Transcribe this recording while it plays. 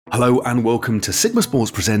Hello and welcome to Sigma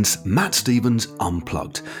Sports presents Matt Stevens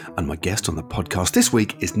Unplugged. And my guest on the podcast this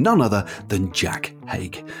week is none other than Jack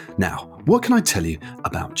Haig. Now, what can I tell you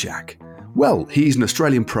about Jack? Well, he's an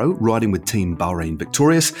Australian pro riding with Team Bahrain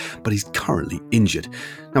Victorious, but he's currently injured.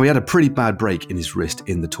 Now, he had a pretty bad break in his wrist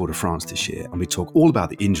in the Tour de France this year, and we talk all about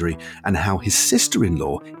the injury and how his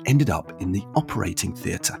sister-in-law ended up in the operating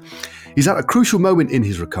theatre. He's at a crucial moment in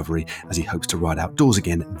his recovery as he hopes to ride outdoors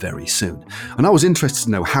again very soon. And I was interested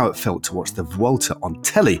to know how it felt to watch the Vuelta on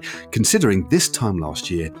telly, considering this time last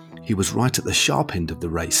year, he was right at the sharp end of the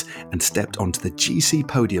race and stepped onto the GC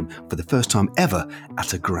podium for the first time ever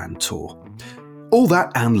at a Grand Tour. All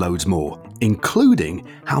that and loads more, including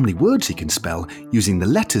how many words he can spell using the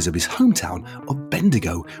letters of his hometown of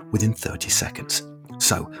Bendigo within 30 seconds.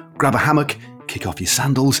 So grab a hammock, kick off your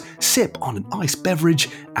sandals, sip on an iced beverage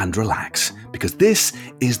and relax, because this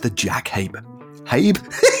is the Jack Haig. Haig?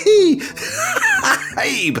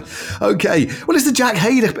 Haig! Okay, well, it's the Jack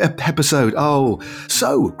Haig episode.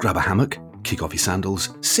 So grab a hammock, kick off your sandals,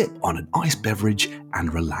 sip on an iced beverage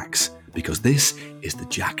and relax, because this is the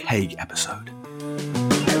Jack Haig episode.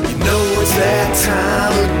 You know it's that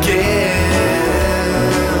time again.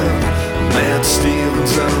 Matt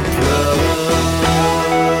Stevens Unplugged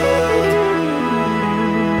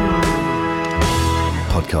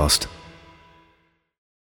podcast.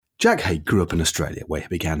 Jack Haig grew up in Australia, where he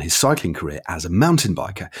began his cycling career as a mountain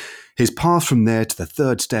biker. His path from there to the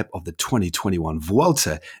third step of the 2021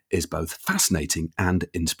 Vuelta is both fascinating and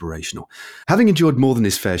inspirational. Having endured more than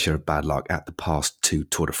his fair share of bad luck at the past two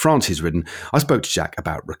Tour de France he's ridden, I spoke to Jack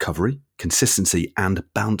about recovery, consistency and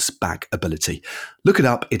bounce-back ability. Look it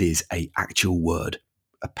up, it is an actual word,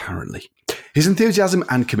 apparently. His enthusiasm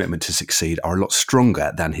and commitment to succeed are a lot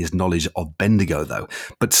stronger than his knowledge of Bendigo, though.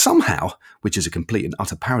 But somehow, which is a complete and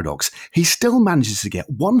utter paradox, he still manages to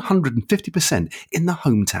get 150% in the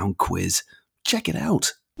hometown quiz. Check it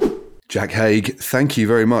out. Jack Haig, thank you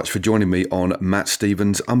very much for joining me on Matt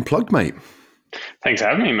Stevens Unplugged, mate. Thanks for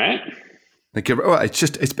having me, mate. Thank you. Well,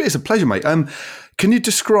 it's a pleasure, mate. Can you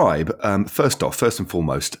describe, first and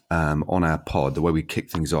foremost, on our pod, the way we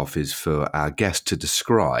kick things off is for our guest to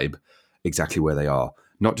describe exactly where they are,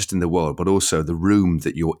 not just in the world, but also the room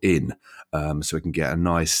that you're in, so we can get a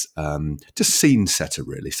nice just scene setter,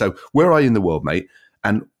 really. So where are you in the world, mate?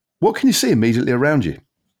 And what can you see immediately around you?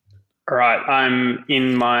 All right, I'm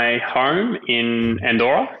in my home in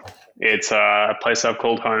Andorra. It's a place I've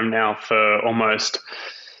called home now for almost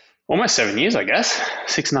 7 years, I guess,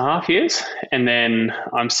 6.5 years. And then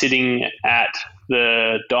I'm sitting at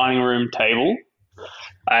the dining room table.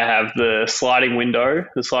 I have the sliding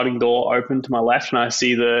door open to my left, and I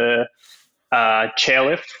see the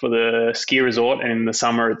chairlift for the ski resort. And in the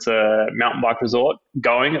summer, it's a mountain bike resort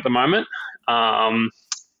going at the moment.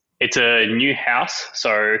 It's a new house,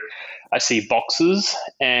 so I see boxes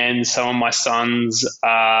and some of my son's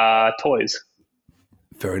toys.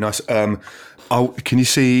 Very nice. Can you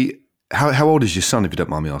see, how old is your son, if you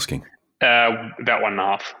don't mind me asking? About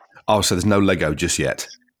 1.5. Oh, so there's no Lego just yet?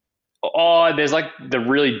 Oh, there's like the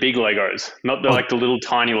really big Legos, not like the little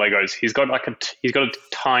tiny Legos. He's got a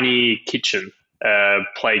tiny kitchen,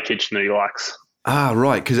 play kitchen that he likes. Ah,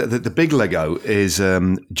 right, because the big Lego is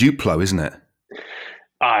Duplo, isn't it?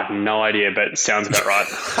 I have no idea, but it sounds about right.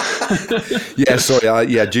 Yeah, sorry.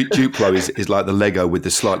 Duplo is like the Lego with the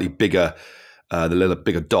slightly bigger, the little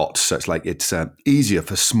bigger dots. So it's easier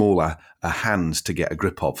for smaller hands to get a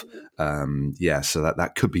grip of. So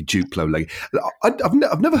that could be Duplo Lego.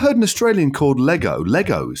 I've never heard an Australian called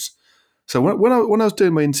Legos. So when I was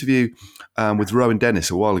doing my interview with Rowan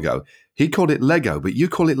Dennis a while ago, he called it Lego, but you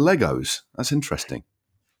call it Legos. That's interesting.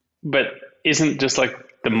 But isn't just like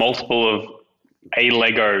the multiple of a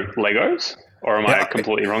Lego Legos? Or am I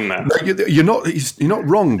completely wrong there? No, you're not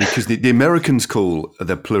wrong, because the Americans call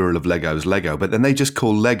the plural of Legos Lego, but then they just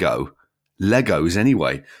call Lego Legos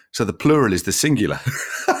anyway. So the plural is the singular.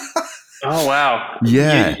 Oh, wow.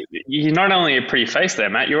 Yeah. You're not only a pretty face there,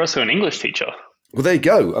 Matt, you're also an English teacher. Well, there you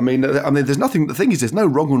go. I mean, there's nothing. The thing is, there's no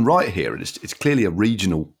wrong and right here. It's clearly a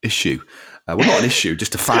regional issue. Well, not an issue,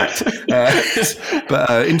 just a fact.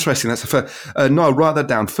 But interesting. That's a fair. No, I'll write that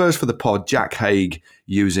down. First for the pod, Jack Haig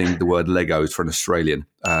using the word Legos for an Australian.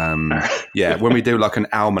 When we do like an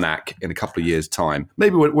almanac in a couple of years' time,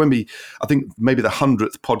 maybe I think maybe the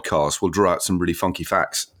 100th podcast will draw out some really funky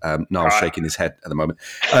facts. Niall's shaking his head at the moment.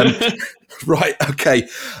 Right, okay.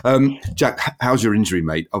 Jack, how's your injury,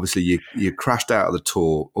 mate? Obviously, you crashed out of the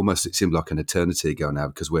Tour. Almost, it seemed like an eternity ago now,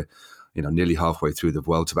 because we're nearly halfway through the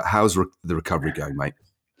Vuelta. But how's the recovery going, mate?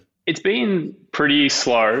 It's been pretty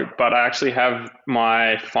slow, but I actually have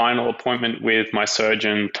my final appointment with my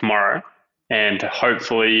surgeon tomorrow. and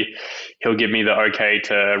hopefully he'll give me the okay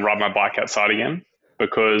to ride my bike outside again,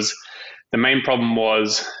 because the main problem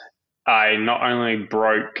was I not only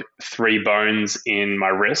broke 3 bones in my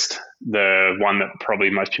wrist, the one that probably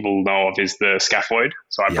most people know of is the scaphoid.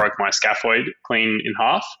 So I broke my scaphoid clean in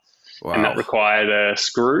half, and that required a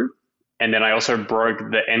screw. And then I also broke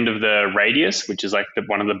the end of the radius, which is like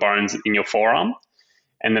one of the bones in your forearm.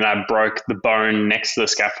 And then I broke the bone next to the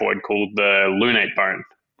scaphoid called the lunate bone.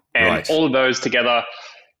 And all of those together,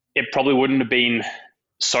 it probably wouldn't have been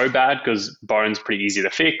so bad because bone's pretty easy to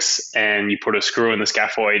fix, and you put a screw in the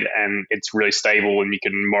scaphoid and it's really stable and you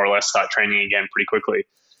can more or less start training again pretty quickly.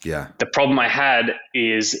 Yeah. The problem I had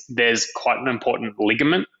is there's quite an important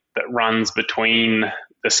ligament that runs between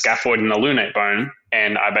the scaphoid and the lunate bone,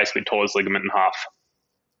 and I basically tore this ligament in half.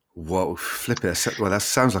 Whoa, flip it. Well, that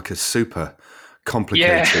sounds like a super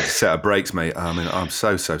complicated set of breaks, mate. I mean, I'm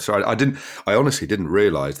so sorry. I honestly didn't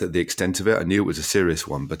realize that the extent of it. I knew it was a serious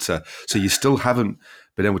one, but so you still haven't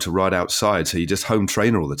been able to ride outside, so you're just home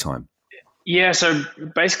trainer all the time. Yeah, so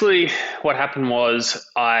basically what happened was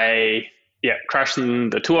I crashed in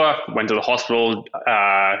the tour, went to the hospital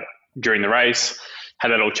during the race, had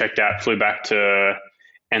that all checked out, flew back to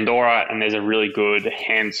Andorra, and there's a really good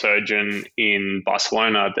hand surgeon in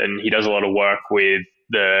Barcelona, and he does a lot of work with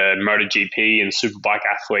the MotoGP and Superbike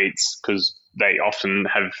athletes because they often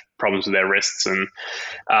have problems with their wrists. And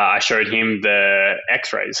I showed him the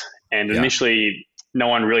x-rays, and initially no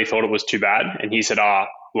one really thought it was too bad. And he said,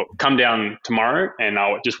 look, come down tomorrow and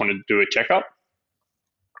I just want to do a checkup.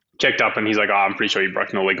 Checked up and he's like, I'm pretty sure you've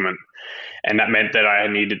broken a ligament. And that meant that I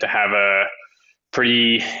needed to have a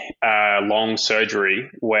pretty long surgery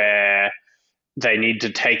where they need to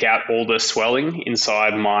take out all the swelling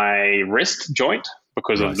inside my wrist joint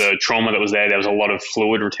because of the trauma that was there. There was a lot of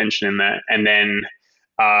fluid retention in there. And then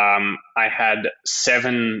I had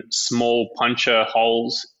 7 small puncture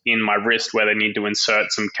holes in my wrist where they need to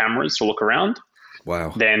insert some cameras to look around.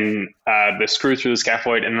 Wow. Then the screw through the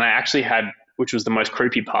scaphoid. And I actually had, which was the most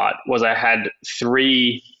creepy part, was I had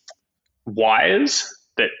 3 wires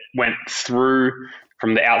that went through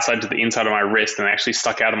from the outside to the inside of my wrist and actually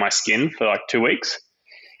stuck out of my skin for like 2 weeks.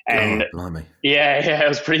 And blimey. Yeah, it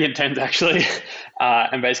was pretty intense actually.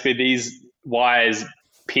 And basically these wires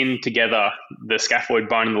pinned together the scaphoid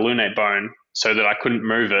bone and the lunate bone so that I couldn't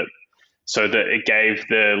move it, so that it gave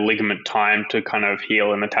the ligament time to kind of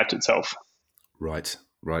heal and attach itself. Right.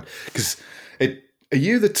 Because are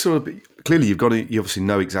you the sort of, clearly you obviously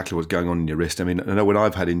know exactly what's going on in your wrist. I mean, I know when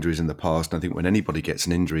I've had injuries in the past, and I think when anybody gets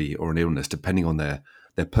an injury or an illness, depending on their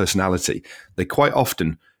personality, they quite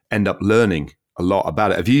often end up learning a lot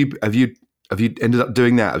about it. Have you ended up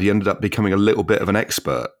doing that? Have you ended up becoming a little bit of an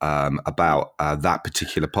expert about that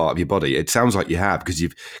particular part of your body? It sounds like you have, because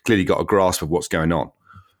you've clearly got a grasp of what's going on.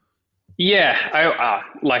 Yeah,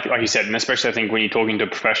 like you said, and especially I think when you're talking to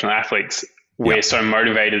professional athletes, we're so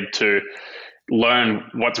motivated to learn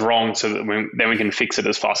what's wrong so that then we can fix it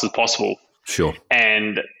as fast as possible. Sure.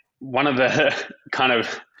 And one of the kind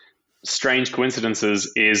of strange coincidences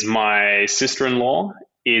is my sister-in-law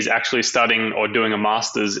is actually studying or doing a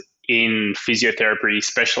master's in physiotherapy,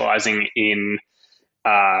 specializing in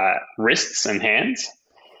wrists and hands.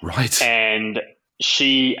 Right. And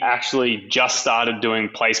she actually just started doing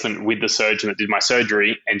placement with the surgeon that did my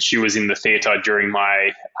surgery, and she was in the theater during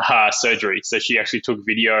my surgery. So she actually took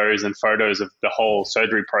videos and photos of the whole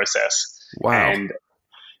surgery process. Wow. And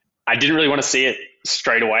I didn't really want to see it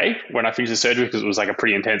straight away when I finished the surgery because it was like a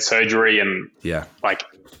pretty intense surgery, and like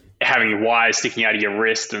having wires sticking out of your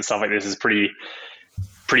wrist and stuff like this is pretty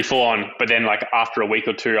full on. But then like after a week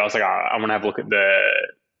or two, I was like, I want to have a look at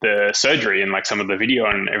the surgery and like some of the video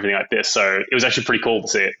and everything like this. So it was actually pretty cool to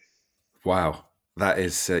see it. Wow. That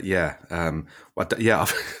is,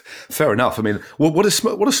 fair enough. I mean, what a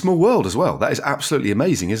small world as well. That is absolutely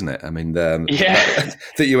amazing, isn't it? I mean, that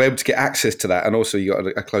you were able to get access to that, and also you got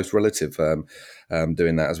a close relative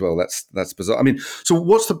doing that as well. That's bizarre. I mean, so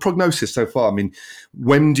what's the prognosis so far? I mean,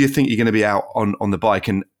 when do you think you're going to be out on the bike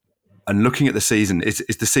and looking at the season? Is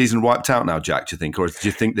the season wiped out now, Jack, do you think? Or do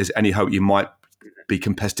you think there's any hope you might be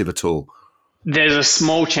competitive at all? There's a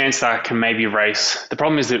small chance that I can maybe race. The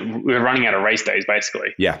problem is that we're running out of race days, basically.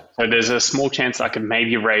 Yeah. So there's a small chance I could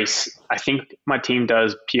maybe race. I think my team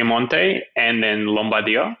does Piemonte and then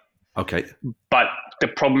Lombardia. Okay. But the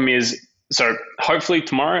problem is, so hopefully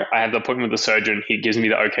tomorrow I have the appointment with the surgeon. He gives me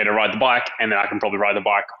the okay to ride the bike, and then I can probably ride the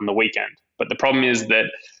bike on the weekend. But the problem is that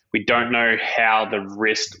we don't know how the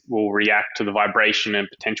wrist will react to the vibration and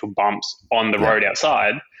potential bumps on the road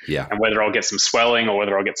outside. Yeah. And whether I'll get some swelling or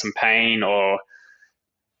whether I'll get some pain.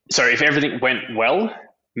 So if everything went well,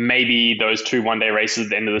 maybe those 2 one-day races at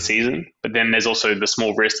the end of the season. But then there's also the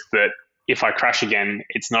small risk that if I crash again,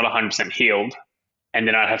 it's not 100% healed. And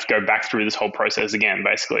then I'd have to go back through this whole process again,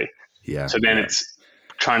 basically. Yeah. So then it's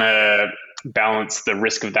trying to balance the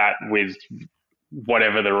risk of that with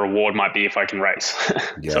whatever the reward might be if I can race.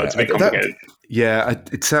 Yeah. So it's a bit complicated.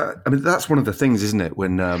 It's. I mean, that's one of the things, isn't it?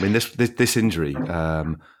 When this injury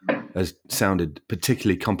has sounded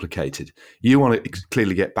particularly complicated. You want to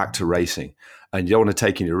clearly get back to racing, and you don't want to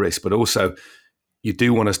take any risk, but also you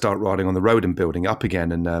do want to start riding on the road and building up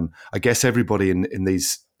again. And I guess everybody in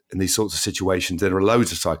these sorts of situations, there are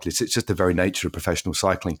loads of cyclists. It's just the very nature of professional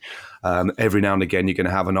cycling. Every now and again, you're going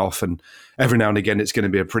to have an off, and every now and again, it's going to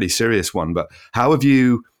be a pretty serious one. But how have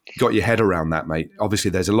you got your head around that, mate? Obviously,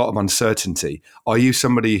 there's a lot of uncertainty. Are you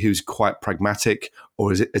somebody who's quite pragmatic, or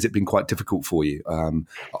has it been quite difficult for you?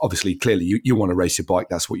 Obviously, clearly, you want to race your bike.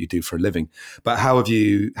 That's what you do for a living. But how have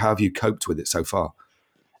you coped with it so far?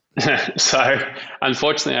 So,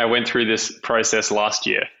 unfortunately, I went through this process last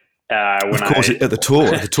year. At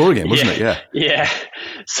the tour again, wasn't it? Yeah. Yeah.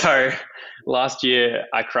 So last year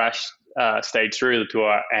I crashed stage 3 of the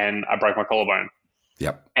tour and I broke my collarbone.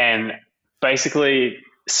 Yep. And basically,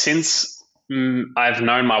 since I've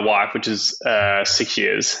known my wife, which is 6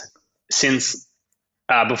 years, since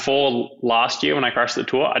before last year when I crashed the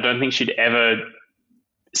tour, I don't think she'd ever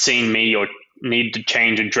seen me or need to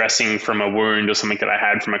change a dressing from a wound or something that I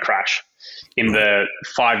had from a crash in the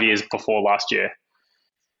 5 years before last year.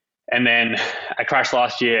 And then I crashed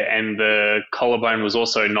last year, and the collarbone was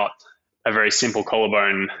also not a very simple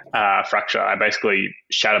collarbone fracture. I basically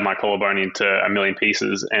shattered my collarbone into a million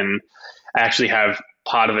pieces, and I actually have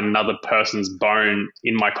part of another person's bone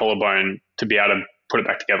in my collarbone to be able to put it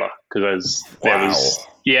back together, because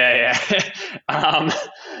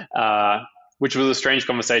which was a strange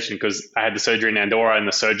conversation because I had the surgery in Andorra and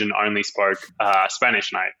the surgeon only spoke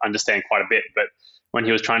Spanish, and I understand quite a bit. But when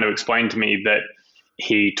he was trying to explain to me that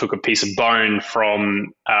he took a piece of bone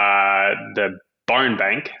from the bone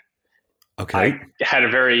bank, okay, I had a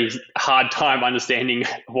very hard time understanding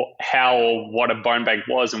what a bone bank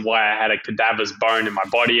was and why I had a cadaver's bone in my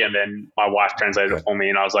body. And then my wife translated it for me,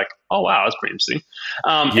 and I was like, "Oh wow, that's pretty interesting."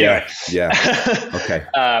 Okay.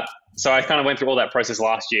 So I kind of went through all that process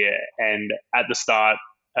last year, and at the start,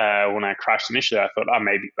 when I crashed initially, I thought,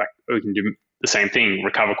 maybe we can do the same thing,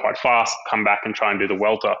 recover quite fast, come back and try and do the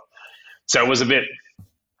welter. So it was a bit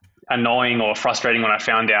annoying or frustrating when I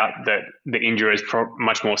found out that the injury is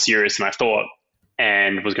much more serious than I thought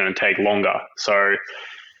and was going to take longer. So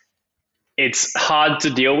it's hard to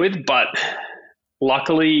deal with, but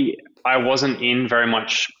luckily I wasn't in very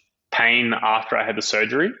much pain after I had the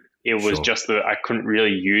surgery. It was just that I couldn't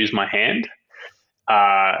really use my hand.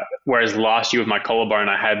 Whereas last year with my collarbone,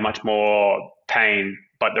 I had much more pain,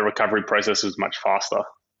 but the recovery process was much faster.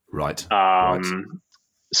 Right.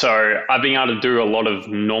 So I've been able to do a lot of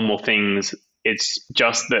normal things. It's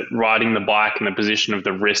just that riding the bike and the position of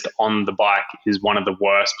the wrist on the bike is one of the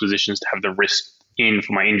worst positions to have the wrist in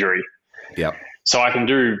for my injury. Yeah. So I can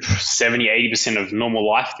do 70, 80% of normal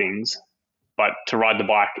life things, but to ride the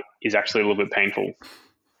bike is actually a little bit painful.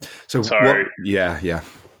 Yeah,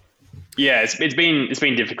 it's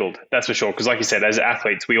been difficult, that's for sure. Because like you said, as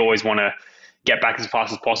athletes, we always want to get back as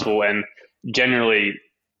fast as possible, and generally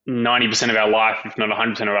 90% of our life, if not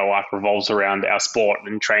 100% of our life, revolves around our sport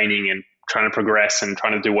and training and trying to progress and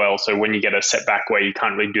trying to do well. So when you get a setback where you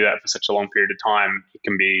can't really do that for such a long period of time, it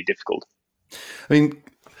can be difficult. I mean,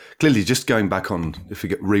 clearly, just going back on, if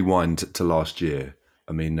we rewind to last year,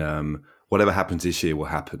 I mean, whatever happens this year will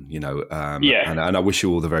happen, you know. And I wish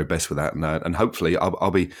you all the very best with that. And hopefully, I'll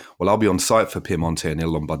be on site for Piemonte and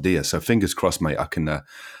Il Lombardia. So fingers crossed, mate. I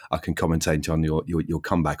can commentate on your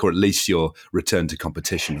comeback, or at least your return to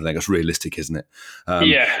competition. I think that's realistic, isn't it?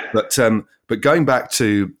 But going back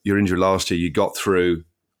to your injury last year, you got through,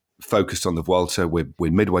 focused on the Vuelta. We're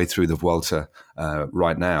midway through the Vuelta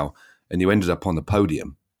right now, and you ended up on the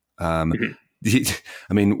podium. I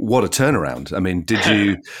mean, what a turnaround! I mean, did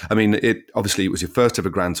you? I mean, it was your first ever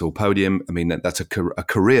Grand Tour podium. I mean, that's a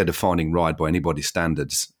career-defining ride by anybody's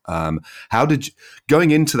standards. How did you,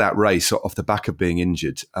 going into that race off the back of being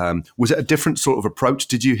injured? Was it a different sort of approach?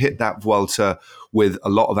 Did you hit that Vuelta with a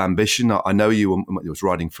lot of ambition? I know you were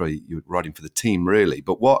riding for the team, really,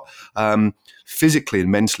 but what physically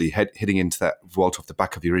and mentally hitting into that Vuelta off the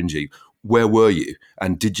back of your injury? Where were you,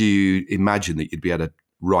 and did you imagine that you'd be able to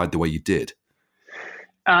ride the way you did?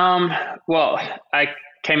 Well, I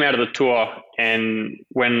came out of the tour, and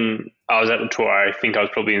when I was at the tour, I think I was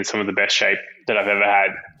probably in some of the best shape that I've ever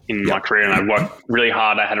had in my career. And I worked really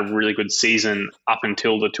hard. I had a really good season up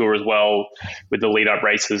until the tour as well, with the lead up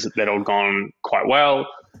races that had gone quite well.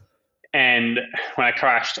 And when I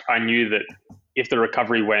crashed, I knew that if the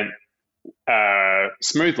recovery went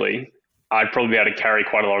smoothly, I'd probably be able to carry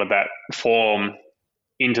quite a lot of that form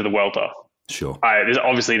into the welter. Sure. There's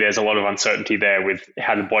a lot of uncertainty there with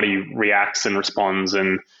how the body reacts and responds,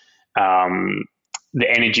 and the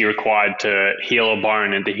energy required to heal a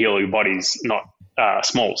bone and to heal your body's not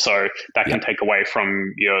small. So that can take away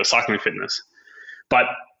from your cycling fitness. But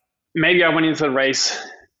maybe I went into the race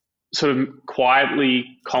sort of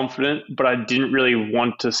quietly confident, but I didn't really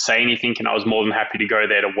want to say anything, and I was more than happy to go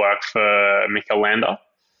there to work for Mikel Landa.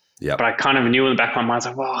 Yeah. But I kind of knew in the back of my mind, I was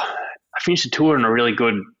like, well, I finished the tour in a really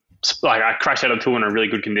good, I crashed out of the tour in a really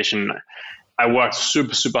good condition. I worked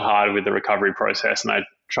super, super hard with the recovery process, and I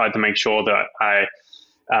tried to make sure that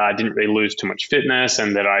I didn't really lose too much fitness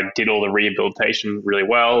and that I did all the rehabilitation really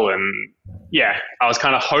well. And yeah, I was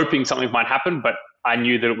kind of hoping something might happen, but I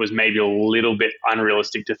knew that it was maybe a little bit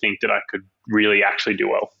unrealistic to think that I could really actually do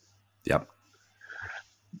well. Yeah.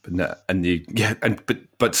 But no,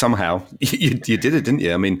 but somehow you did it, didn't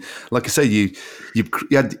you? I mean, like I say, you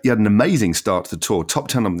had an amazing start to the tour, top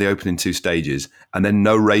 10 on the opening 2 stages, and then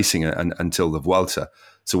no racing until the Vuelta.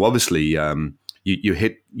 So obviously,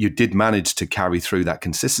 you did manage to carry through that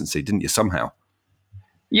consistency, didn't you? Somehow.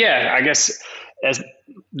 Yeah, I guess as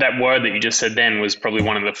that word that you just said then was probably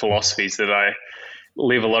one of the philosophies that I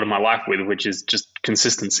live a lot of my life with, which is just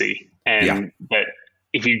consistency, and that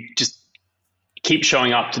if you just keep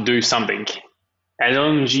showing up to do something, as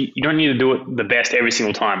long as you don't need to do it the best every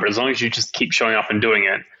single time, but as long as you just keep showing up and doing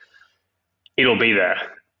it, it'll be there.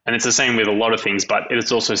 And it's the same with a lot of things, but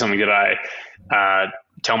it's also something that I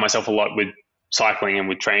tell myself a lot with cycling and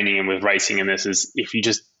with training and with racing. And this is, if you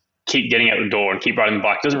just keep getting out the door and keep riding the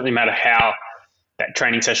bike, it doesn't really matter how that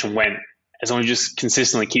training session went, as long as you just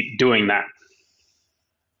consistently keep doing that.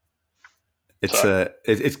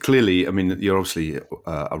 It's clearly, I mean, you're obviously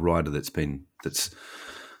a rider that's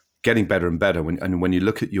getting better and better. When you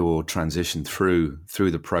look at your transition through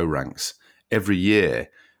the pro ranks, every year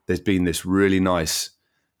there's been this really nice,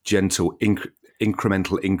 gentle,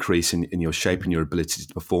 incremental increase in your shape and your ability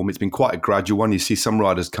to perform. It's been quite a gradual one. You see some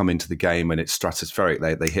riders come into the game and it's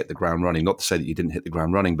stratospheric. They hit the ground running. Not to say that you didn't hit the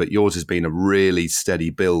ground running, but yours has been a really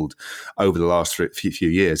steady build over the last few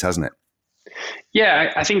years, hasn't it?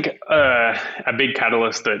 Yeah, I think a big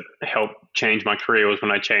catalyst that helped change my career was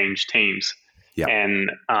when I changed teams. Yeah.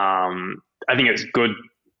 And I think it's good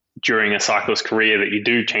during a cyclist career that you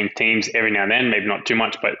do change teams every now and then, maybe not too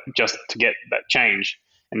much, but just to get that change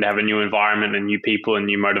and to have a new environment and new people and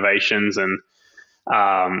new motivations. And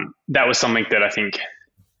that was something that I think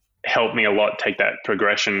helped me a lot take that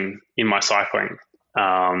progression in my cycling,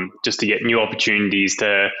 just to get new opportunities,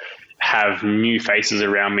 to have new faces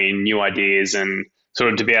around me, new ideas, and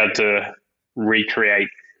sort of to be able to recreate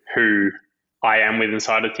who I am with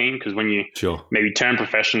inside a team. Because when you maybe turn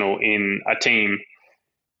professional in a team,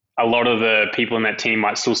 a lot of the people in that team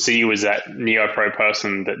might still see you as that neo-pro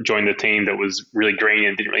person that joined the team that was really green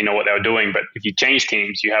and didn't really know what they were doing. But if you change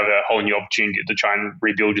teams, you have a whole new opportunity to try and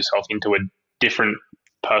rebuild yourself into a different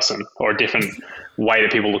person or a different way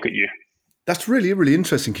that people look at you. That's really, really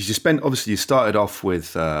interesting, because you started off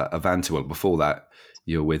with Avanti. Well, before that,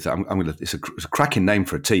 you're with, it's a cracking name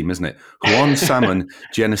for a team, isn't it? Juan Salmon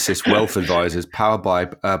Genesis Wealth Advisors, powered by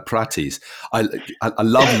Pratis. I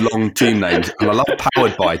love long team names, and I love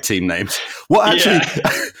powered by team names. What actually,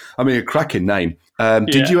 I mean, a cracking name.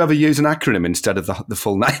 Did you ever use an acronym instead of the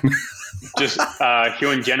full name? Just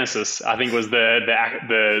Huon Genesis, I think, was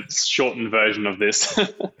the shortened version of this.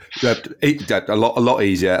 a lot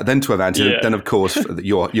easier. Then to Avanti. Yeah. Then, of course,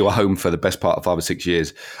 you're home for the best part of 5 or 6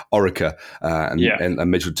 years, Orica and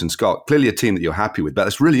Mitchelton Scott. Clearly a team that you're happy with. But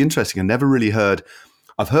that's really interesting.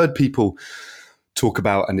 I've heard people talk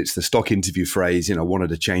about, and it's the stock interview phrase, wanted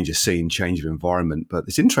to change a scene, change of environment. But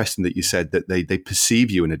it's interesting that you said that they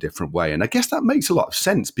perceive you in a different way. And I guess that makes a lot of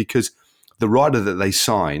sense, because the rider that they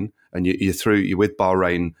sign, and you're with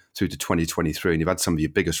Bahrain through to 2023, and you've had some of your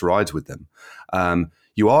biggest rides with them,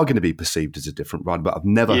 you are going to be perceived as a different rider, but I've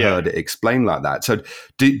never heard it explained like that. So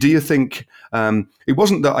do you think it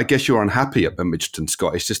wasn't that I guess you're unhappy at Mitchelton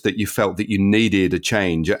Scott, it's just that you felt that you needed a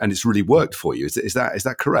change and it's really worked for you? Is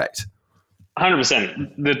that correct?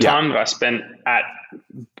 100%. The time that I spent at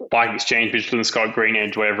Bike Exchange, Mitchelton Scott, Green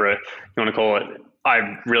Edge, whatever you want to call it,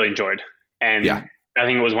 I really enjoyed. And I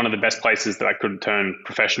think it was one of the best places that I could turn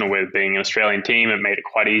professional with, being an Australian team. It made it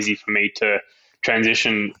quite easy for me to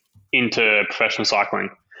transition into professional cycling.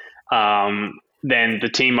 Then the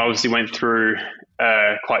team obviously went through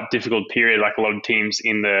a quite difficult period, like a lot of teams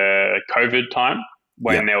in the COVID time,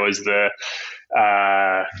 when there was the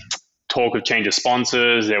talk of change of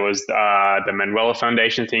sponsors. There was the Manuela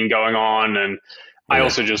Foundation thing going on, and I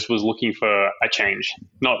also just was looking for a change,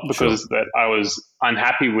 not because that I was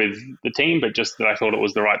unhappy with the team, but just that I thought it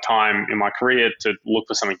was the right time in my career to look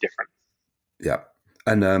for something different. Yeah.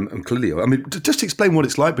 And clearly, I mean, just to explain what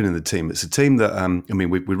it's like being in the team. It's a team that, we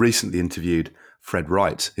recently interviewed Fred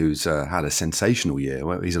Wright, who's had a sensational year.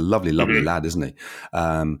 Well, he's a lovely lad, isn't he?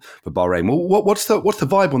 For Bahrain. Well, what's the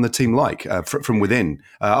vibe on the team like from within?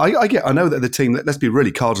 I know that the team. Let's be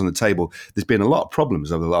really cards on the table. There's been a lot of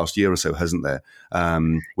problems over the last year or so, hasn't there?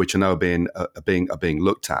 Which I know are being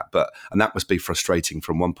looked at, and that must be frustrating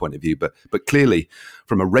from one point of view. But clearly,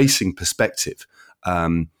 from a racing perspective.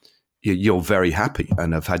 You're very happy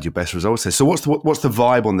and have had your best results there. So what's the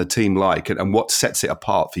vibe on the team like, and what sets it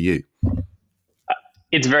apart for you?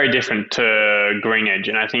 It's very different to Green Edge,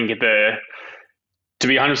 and I think to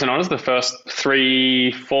be 100% honest, the first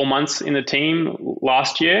 3-4 months in the team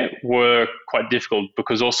last year were quite difficult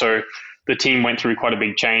because also the team went through quite a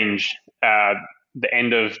big change at the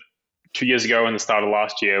end of 2 years ago and the start of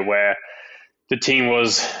last year, where the team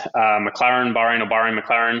was McLaren, Bahrain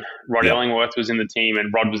McLaren. Rod Ellingworth was in the team,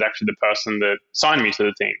 and Rod was actually the person that signed me to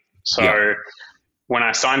the team. So when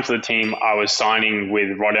I signed to the team, I was signing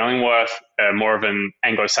with Rod Ellingworth, more of an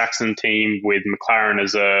Anglo-Saxon team with McLaren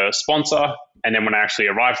as a sponsor. And then when I actually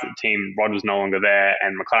arrived at the team, Rod was no longer there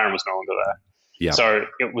and McLaren was no longer there. Yeah. So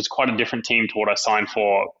it was quite a different team to what I signed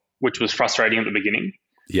for, which was frustrating at the beginning.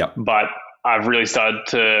 Yeah. But I've really started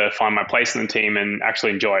to find my place in the team and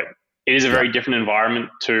actually enjoy it. It is a very different environment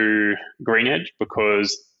to Green Edge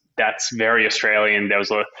because that's very Australian. There was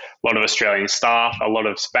a lot of Australian staff, a lot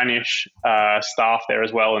of Spanish staff there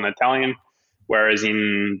as well, and Italian. Whereas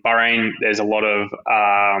in Bahrain, there's a lot of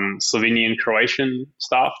Slovenian, Croatian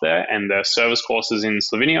staff there, and the service courses in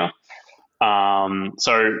Slovenia.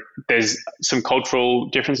 So there's some cultural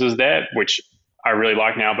differences there, which I really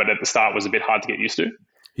like now, but at the start was a bit hard to get used to.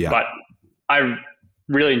 Yeah. But I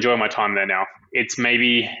really enjoy my time there now. It's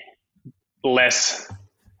maybe less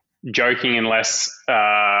joking and less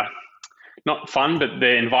not fun, but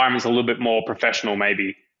the environment's a little bit more professional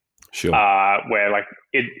maybe. Sure. Where like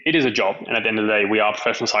it is a job, and at the end of the day we are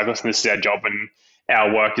professional cyclists and this is our job, and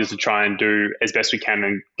our work is to try and do as best we can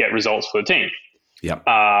and get results for the team.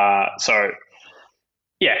 Yeah. So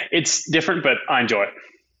yeah, it's different, but I enjoy it.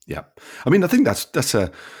 Yeah. I mean, I think that's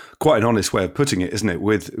a quite an honest way of putting it, isn't it?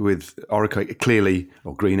 With Orica clearly,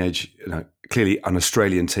 or Green Edge, clearly an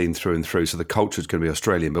Australian team through and through, so the culture is going to be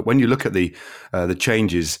Australian. But when you look at the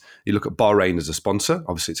changes, you look at Bahrain as a sponsor.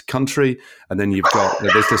 Obviously, it's a country, and then you've got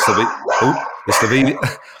there's the Slovenia.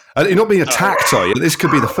 You're not being attacked, are you? This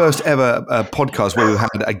could be the first ever podcast where we've had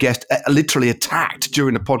a guest literally attacked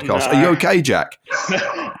during the podcast. No. Are you okay, Jack?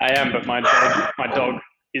 I am, but my dog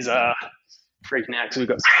is freaking out because we've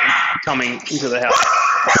got someone coming into the house.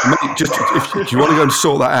 Mate, just if you want to go and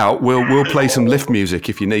sort that out, we'll play some lift music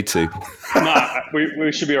if you need to. No,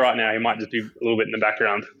 we should be all right now. He might just be a little bit in the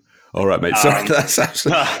background. All right, mate. Sorry, that's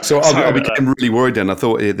absolutely. So I became really worried then. I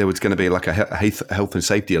thought there was going to be like a health and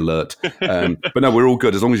safety alert. But no, we're all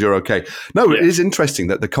good as long as you're okay. No, It is interesting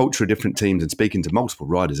that the culture of different teams, and speaking to multiple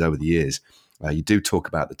riders over the years, you do talk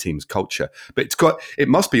about the team's culture. But it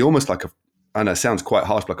must be almost like I know it sounds quite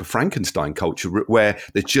harsh, like a Frankenstein culture where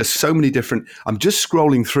there's just so many different. I'm just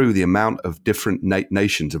scrolling through the amount of different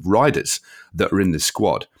nations of riders that are in this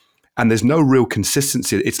squad, and there's no real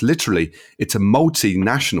consistency. It's a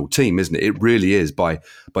multinational team, isn't it? It really is by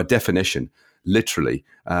definition, literally.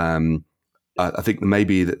 I think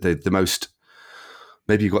maybe the most.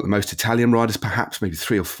 Maybe you've got the most Italian riders, perhaps, maybe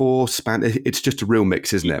 3 or 4 Spanish. It's just a real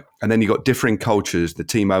mix, isn't it? And then you've got differing cultures, the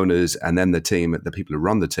team owners, and then the people who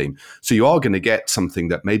run the team. So you are going to get something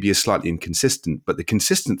that maybe is slightly inconsistent. But the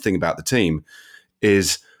consistent thing about the team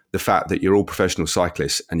is the fact that you're all professional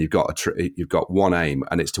cyclists and you've got one aim,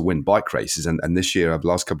 and it's to win bike races. And this year, over the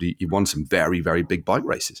last couple of years, you've won some very, very big bike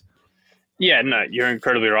races. Yeah, no, you're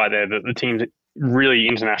incredibly right there. The team's really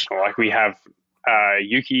international. Like we have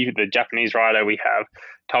Yuki, the Japanese rider, we have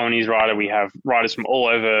Taiwanese rider, we have riders from all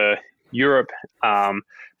over Europe. But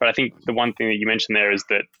I think the one thing that you mentioned there is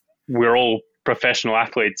that we're all professional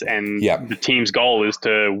athletes, and the team's goal is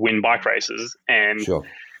to win bike races. And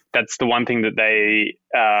that's the one thing that they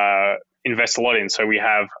invest a lot in. So we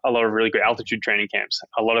have a lot of really good altitude training camps.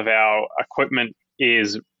 A lot of our equipment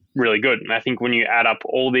is really good. And I think when you add up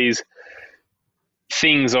all these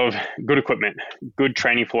things of good equipment, good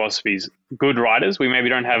training philosophies, good riders. We maybe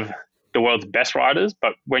don't have the world's best riders,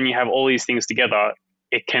 but when you have all these things together,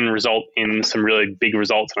 it can result in some really big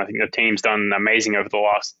results. And I think the team's done amazing over the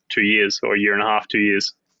last 2 years or a year and a half, 2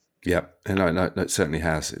 years. Yeah, no, it certainly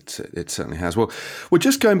has. It certainly has. Well, we're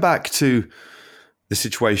just going back to the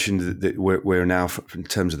situation that we're now in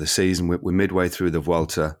terms of the season. We're midway through the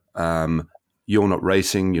Vuelta. You're not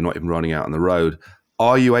racing. You're not even running out on the road.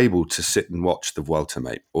 Are you able to sit and watch the Vuelta,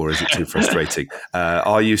 mate, or is it too frustrating?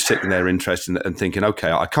 Are you sitting there interested and thinking,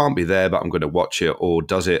 okay, I can't be there, but I'm going to watch it, or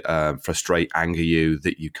does it frustrate, anger you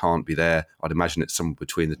that you can't be there? I'd imagine it's somewhere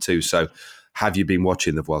between the two. So, have you been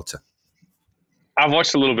watching the Vuelta? I've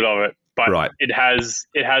watched a little bit of it, but right. it has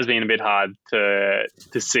been a bit hard to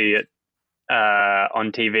see it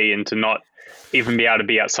on TV and to not even be able to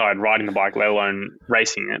be outside riding the bike, let alone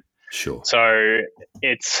racing it. Sure. So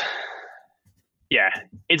it's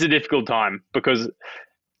a difficult time because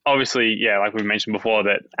obviously, like we've mentioned before,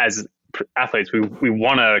 that as athletes, we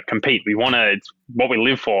want to compete. It's what we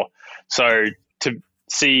live for. So to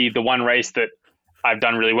see the one race that I've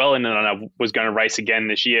done really well in and I was going to race again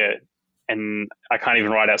this year, and I can't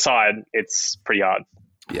even ride outside, it's pretty hard.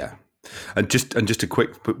 Yeah. And just a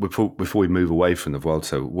quick before we move away from the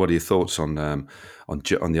Vuelta, what are your thoughts on an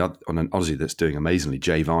Aussie that's doing amazingly,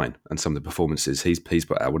 Jay Vine, and some of the performances he's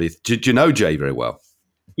put out? Do you know Jay very well?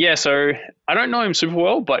 Yeah, so I don't know him super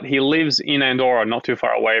well, but he lives in Andorra, not too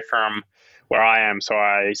far away from where I am. So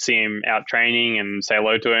I see him out training and say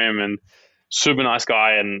hello to him, and super nice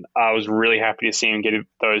guy. And I was really happy to see him get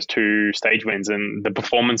those 2 stage wins and the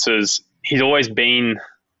performances. He's always been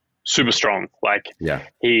super strong.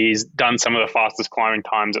 He's done some of the fastest climbing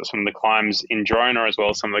times at some of the climbs in Girona, as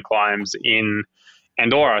well as some of the climbs in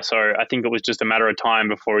Andorra. So I think it was just a matter of time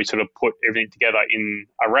before he sort of put everything together in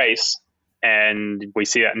a race. And we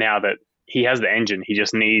see that now that he has the engine. He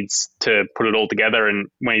just needs to put it all together. And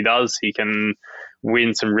when he does, he can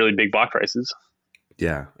win some really big bike races.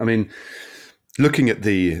 Yeah. I mean, looking at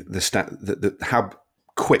the how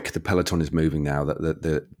quick the peloton is moving now,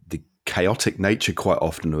 the chaotic nature quite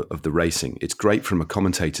often of the racing. It's great from a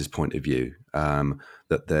commentator's point of view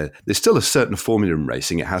that there's still a certain formula in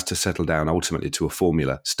racing. It has to settle down ultimately to a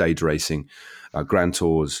formula. Stage racing, Grand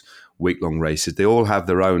Tours, week-long races, they all have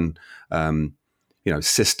their own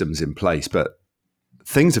systems in place. But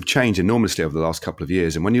things have changed enormously over the last couple of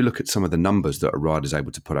years. And when you look at some of the numbers that a rider's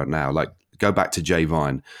able to put out now, like go back to Jay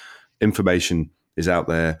Vine, information is out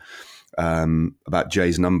there about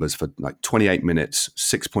Jay's numbers for like 28 minutes,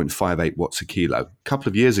 6.58 watts a kilo. A couple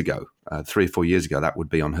of years ago, 3 or 4 years ago, that would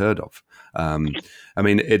be unheard of. I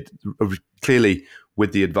mean, it clearly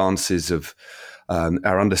with the advances of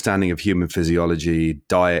our understanding of human physiology,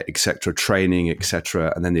 diet, etc., training,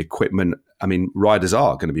 etc., and then the equipment. I mean, riders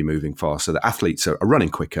are going to be moving faster. The athletes are running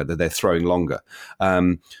quicker. They're throwing longer.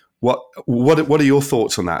 What are your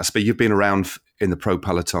thoughts on that? You've been around in the pro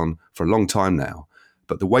peloton for a long time now.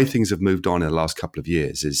 But the way things have moved on in the last couple of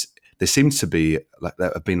years is there seems to be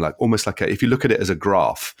almost like if you look at it as a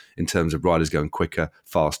graph in terms of riders going quicker,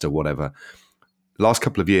 faster, whatever. Last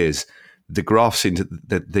couple of years, the graph seems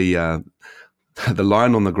the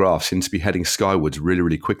line on the graph seems to be heading skywards really,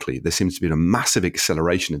 really quickly. There seems to be a massive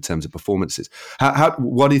acceleration in terms of performances.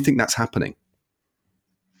 Why do you think that's happening?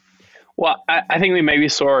 Well, I think we maybe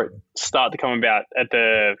saw it start to come about at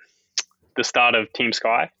the start of Team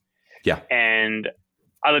Sky. Yeah, and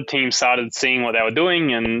other teams started seeing what they were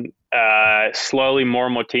doing, and slowly more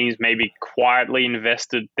and more teams maybe quietly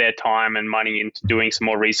invested their time and money into doing some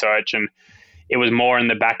more research, and it was more in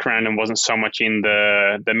the background and wasn't so much in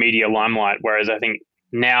the media limelight. Whereas I think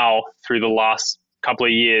now, through the last couple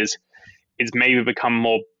of years, it's maybe become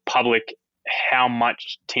more public how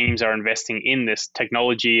much teams are investing in this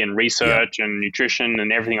technology and research and nutrition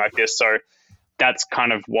and everything like this. So that's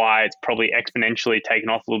kind of why it's probably exponentially taken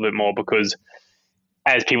off a little bit more, because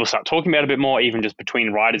as people start talking about it a bit more, even just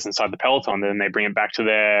between riders inside the peloton, then they bring it back to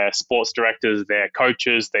their sports directors, their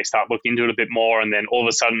coaches, they start looking into it a bit more. And then all of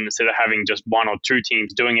a sudden, instead of having just 1 or 2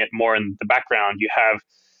 teams doing it more in the background, you have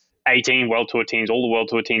 18 World Tour teams, all the World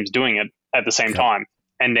Tour teams doing it at the same time.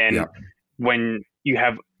 And then when you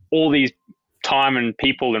have all these time and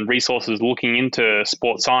people and resources looking into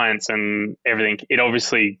sports science and everything, it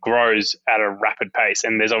obviously grows at a rapid pace.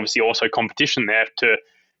 And there's obviously also competition there to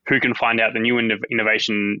who can find out the new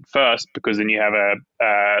innovation first, because then you have a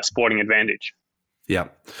sporting advantage. Yeah.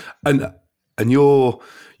 And your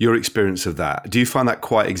experience of that, do you find that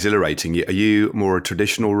quite exhilarating? Are you more a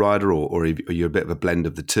traditional rider or are you a bit of a blend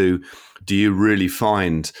of the two? Do you really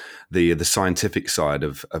find the scientific side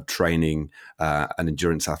of training an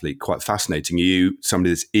endurance athlete quite fascinating? Are you somebody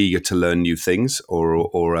that's eager to learn new things,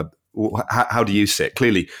 or how do you see it?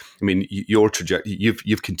 Clearly, I mean, your trajectory,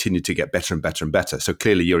 you've continued to get better and better and better. So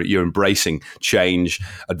clearly, you're embracing change,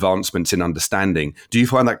 advancements in understanding. Do you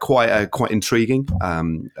find that quite intriguing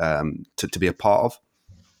to be a part of?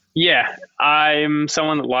 Yeah, I'm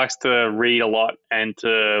someone that likes to read a lot and to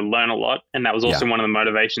learn a lot, and that was also Yeah. one of the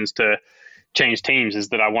motivations to change teams, is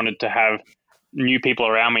that I wanted to have new people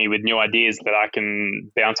around me with new ideas that I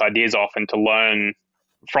can bounce ideas off and to learn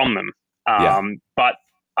from them. Yeah. But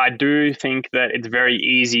I do think that it's very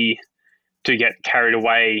easy to get carried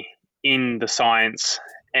away in the science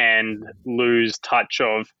and lose touch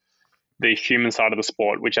of the human side of the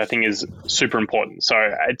sport, which I think is super important. So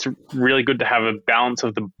it's really good to have a balance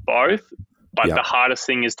of the both. But Yeah. the hardest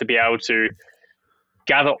thing is to be able to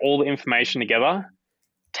gather all the information together,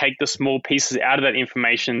 take the small pieces out of that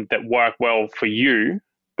information that work well for you, Yeah.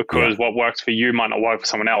 because what works for you might not work for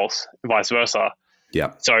someone else, vice versa.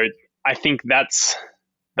 Yeah. So I think that's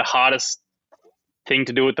the hardest thing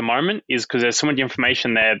to do at the moment, is because there's so much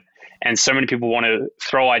information there and so many people want to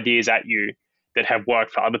throw ideas at you that have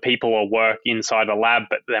worked for other people or work inside a lab,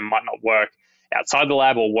 but then might not work outside the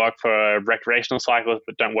lab, or work for recreational cyclists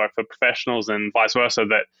but don't work for professionals, and vice versa.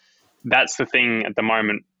 That's the thing at the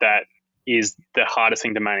moment that is the hardest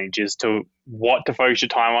thing to manage, is to what to focus your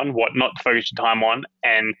time on, what not to focus your time on.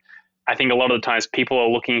 And I think a lot of the times people are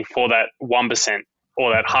looking for that 1%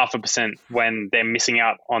 or that 0.5% when they're missing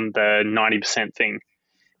out on the 90% thing.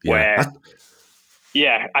 Yeah.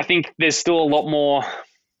 Where, I think there's still a lot more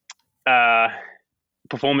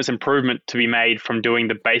performance improvement to be made from doing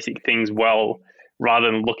the basic things well,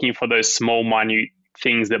 rather than looking for those small, minute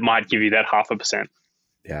things that might give you that 0.5%.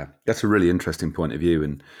 Yeah, that's a really interesting point of view,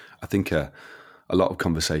 and I think a lot of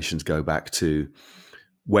conversations go back to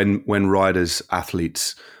when riders,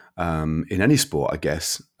 athletes in any sport, I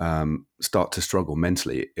guess, start to struggle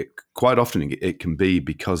mentally. Quite often, it can be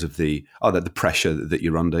because of the pressure that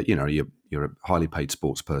you're under. You know, you're a highly paid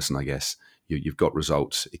sports person, I guess. You've got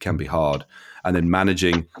results. It can be hard, and then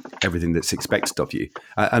managing everything that's expected of you,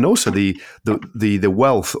 and also the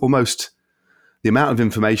wealth, almost the amount of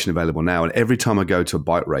information available now. And every time I go to a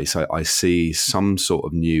bike race, I see some sort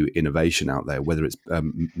of new innovation out there, whether it's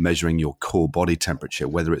measuring your core body temperature,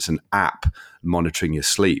 whether it's an app monitoring your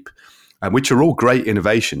sleep, which are all great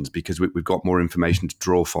innovations because we've got more information to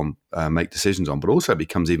draw from, make decisions on, but also it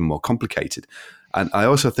becomes even more complicated. And I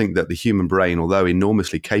also think that the human brain, although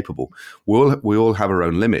enormously capable, we all have our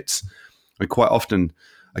own limits. And quite often,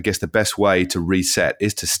 I guess the best way to reset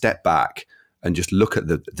is to step back and just look at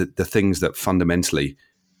the things that fundamentally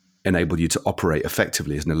enable you to operate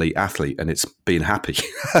effectively as an elite athlete, and it's being happy.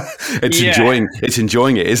 It's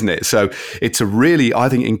enjoying it, isn't it? So it's a really, I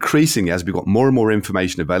think, increasingly as we've got more and more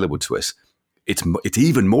information available to us, it's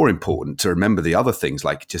even more important to remember the other things,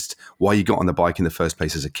 like just why you got on the bike in the first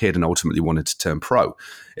place as a kid and ultimately wanted to turn pro.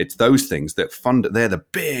 It's those things that they're the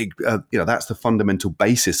big, that's the fundamental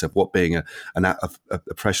basis of what being a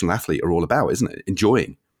professional athlete are all about, isn't it?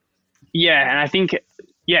 Enjoying. Yeah, and I think,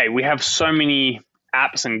 we have so many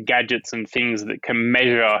apps and gadgets and things that can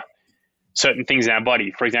measure certain things in our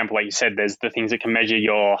body. For example, like you said, there's the things that can measure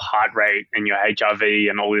your heart rate and your HRV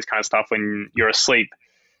and all this kind of stuff when you're asleep.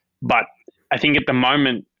 But I think at the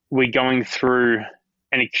moment, we're going through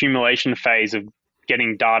an accumulation phase of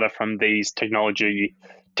getting data from these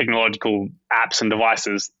technological apps and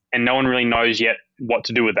devices, and no one really knows yet what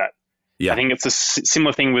to do with that. Yeah. I think it's a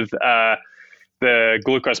similar thing with the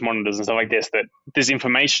glucose monitors and stuff like this, that this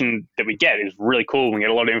information that we get is really cool. We get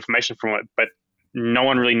a lot of information from it, but no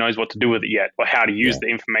one really knows what to do with it yet, or how to use the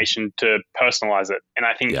information to personalize it. And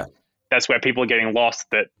I think that's where people are getting lost,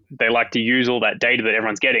 that they like to use all that data that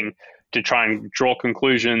everyone's getting to try and draw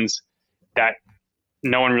conclusions that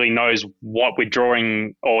no one really knows what we're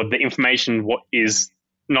drawing, or the information what is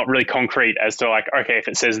not really concrete as to, like, okay, if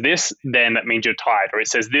it says this, then that means you're tired, or it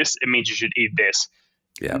says this, it means you should eat this.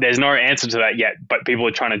 Yeah. There's no answer to that yet, but people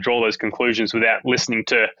are trying to draw those conclusions without listening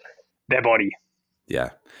to their body. Yeah.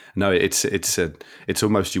 No, it's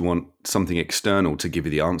almost, you want something external to give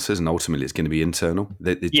you the answers, and ultimately it's going to be internal.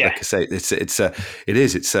 Like I say, it's a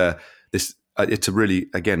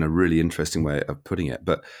really interesting way of putting it.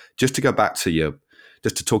 But just to go back to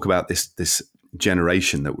just to talk about this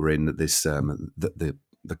generation that we're in, this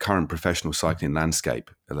the current professional cycling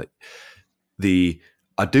landscape,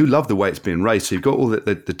 I do love the way it's being raced. So you've got all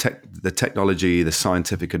the technology, the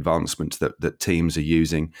scientific advancements that teams are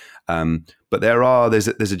using, but there's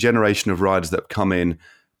a generation of riders that have come in,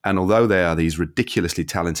 and although they are these ridiculously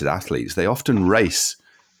talented athletes, they often race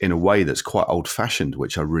in a way that's quite old-fashioned,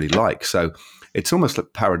 which I really like. So it's almost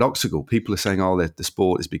like paradoxical. People are saying, "Oh, the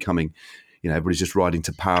sport is becoming, everybody's just riding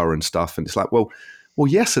to power and stuff," and it's like, well,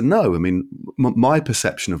 yes and no. I mean, my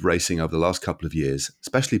perception of racing over the last couple of years,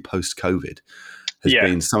 especially post-COVID, has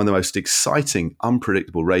been some of the most exciting,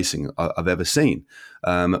 unpredictable racing I've ever seen.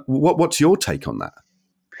 What's your take on that?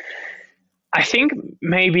 I think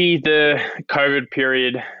maybe the COVID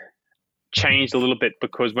period changed a little bit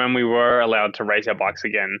because when we were allowed to race our bikes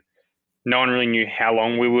again, no one really knew how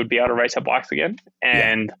long we would be able to race our bikes again.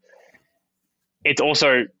 And it's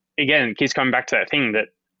also, again, it keeps coming back to that thing that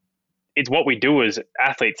it's what we do as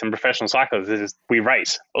athletes and professional cyclists is we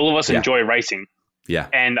race. All of us enjoy racing. Yeah.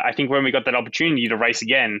 And I think when we got that opportunity to race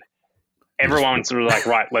again, everyone's sort of like,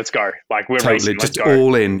 right, let's go. Like we're racing, let's just go.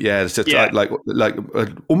 all in. Yeah. It's just like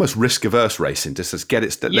almost risk averse racing. Just let's get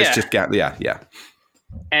it. Let's just get, yeah.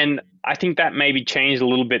 And I think that maybe changed a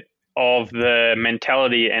little bit of the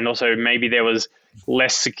mentality, and also maybe there was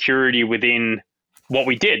less security within what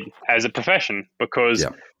we did as a profession because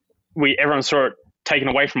everyone saw it taken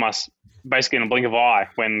away from us basically in a blink of an eye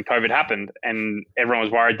when COVID happened, and everyone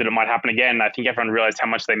was worried that it might happen again. I think everyone realized how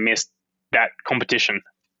much they missed that competition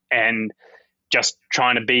and just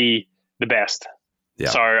trying to be the best. Yeah.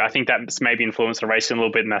 So I think that's maybe influenced the racing a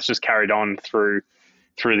little bit, and that's just carried on through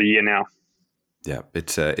the year now. Yeah,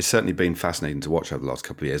 it's certainly been fascinating to watch over the last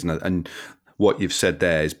couple of years. And what you've said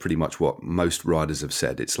there is pretty much what most riders have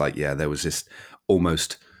said. It's like, there was this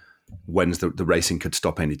almost when's the racing could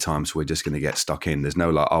stop any time, so we're just going to get stuck in. There's no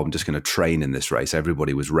like, I'm just going to train in this race.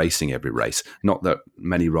 Everybody was racing every race. Not that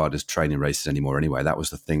many riders train in races anymore anyway. That was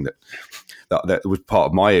the thing that was part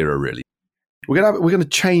of my era, really. We're going to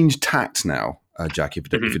change tact now, Jack,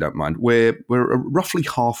 if you don't mind. We're roughly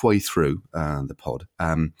halfway through the pod.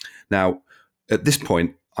 Now, at this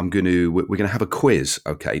point, we're going to have a quiz.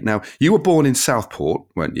 Okay. Now, you were born in Southport,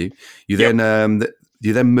 weren't you? You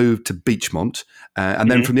then moved to Beachmont, and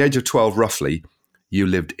then from the age of 12, roughly, you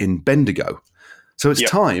lived in Bendigo. So it's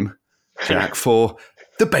time, Jack, for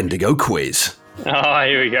the Bendigo quiz. Oh,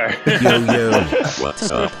 here we go. Yo, what's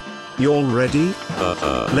up? You all ready?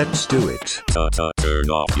 Let's do it. Turn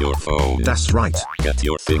off your phone. That's right. Get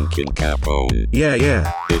your thinking cap on.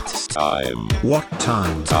 Yeah. It's time. What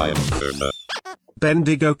time? Time for the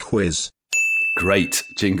Bendigo quiz. Great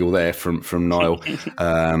jingle there from Niall.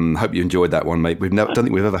 Hope you enjoyed that one, mate. Don't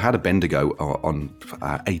think we've ever had a Bendigo on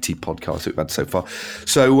 80 podcasts we've had so far.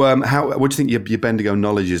 So what do you think your Bendigo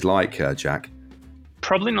knowledge is like, Jack?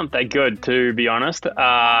 Probably not that good, to be honest.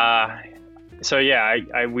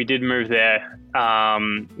 We did move there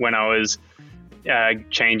when I was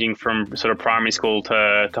changing from sort of primary school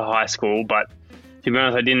to high school. But to be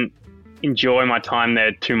honest, I didn't enjoy my time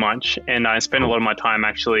there too much, and I spent a lot of my time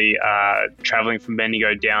actually traveling from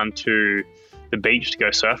Bendigo down to the beach to go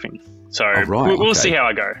surfing. So we'll see how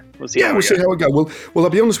I go. We'll see how we go. Well, I'll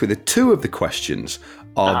be honest with you. Two of the questions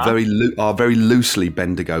are very loosely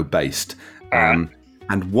Bendigo based. And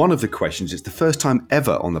one of the questions is the first time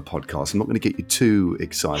ever on the podcast. I'm not going to get you too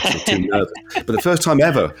excited or too nervous, but the first time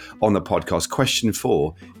ever on the podcast, question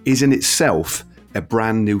 4 is in itself a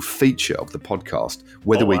brand new feature of the podcast.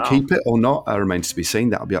 Whether we keep it or not remains to be seen.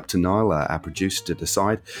 That'll be up to Niall, our producer, to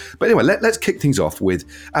decide. But anyway, let's kick things off with,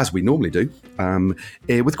 as we normally do,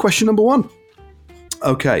 with question number 1.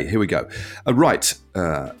 Okay, here we go.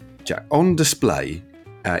 Jack, on display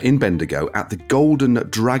in Bendigo at the Golden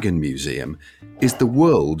Dragon Museum is the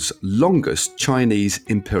world's longest Chinese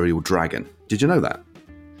imperial dragon. Did you know that?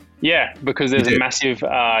 Yeah, because there's a massive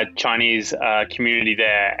Chinese community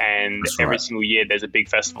there, and every single year there's a big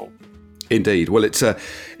festival. Indeed. Well, it's a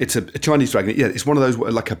Chinese dragon. Yeah, it's one of those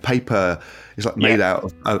like a paper. It's like made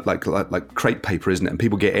out of like crepe paper, isn't it? And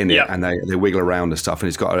people get in it and they wiggle around and stuff. And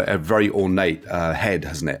it's got a very ornate head,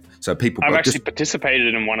 hasn't it? So people. I've actually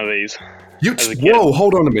participated in one of these. Whoa!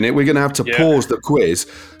 Hold on a minute. We're going to have to pause the quiz.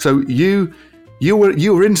 So you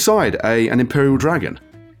were inside an imperial dragon.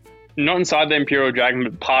 Not inside the Imperial Dragon,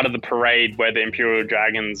 but part of the parade where the Imperial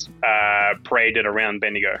Dragons paraded around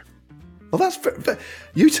Bendigo. Well,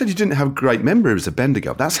 you said you didn't have great memories of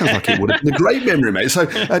Bendigo. That sounds like it would have been a great memory, mate. So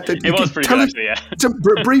it was pretty good, actually, yeah. So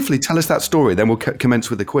briefly, tell us that story, then we'll commence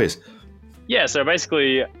with the quiz. Yeah, so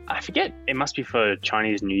basically, I forget, it must be for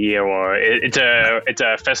Chinese New Year, or it's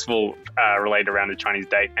a festival related around a Chinese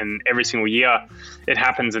date, and every single year it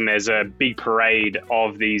happens, and there's a big parade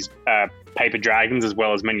of these paper dragons, as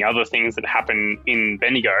well as many other things that happen in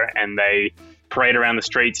Bendigo, and they parade around the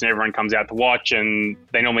streets and everyone comes out to watch, and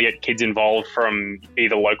they normally get kids involved from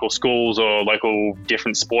either local schools or local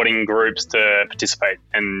different sporting groups to participate,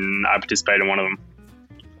 and I participated in one of them.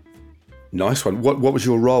 Nice one. What was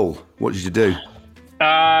your role? What did you do?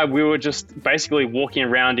 We were just basically walking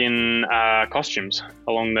around in costumes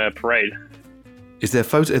along the parade. Are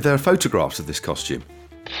there photographs of this costume?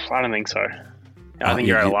 I don't think so. I think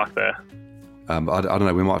you're out of luck there. I don't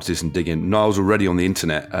know, we might have to do some digging. Niall's already on the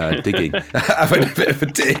internet digging, having a bit of a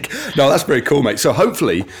dig. No, that's very cool, mate. So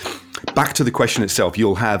hopefully, back to the question itself,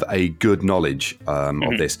 you'll have a good knowledge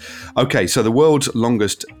of this. Okay, so the world's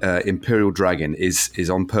longest imperial dragon is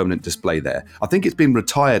on permanent display there. I think it's been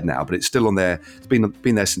retired now, but it's still on there. It's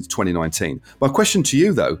been there since 2019. My question to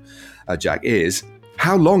you, though, Jack, is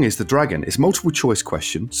how long is the dragon? It's a multiple choice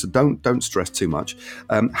question, so don't stress too much.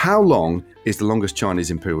 How long is the longest Chinese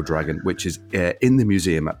imperial dragon, which is in the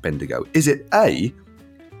museum at Bendigo? Is it A,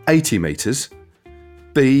 80 metres,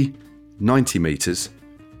 B, 90 metres,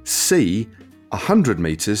 C, 100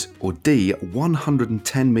 metres, or D,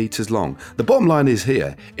 110 metres long? The bottom line is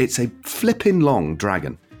here, it's a flipping long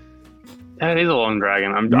dragon. That is a long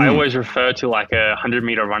dragon. I always refer to like a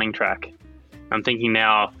 100-metre running track. I'm thinking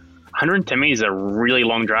now, 110 meters is a really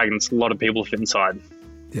long dragon. It's a lot of people fit inside.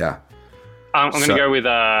 Yeah. I'm going to go with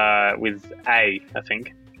A, I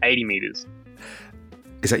think. 80 meters.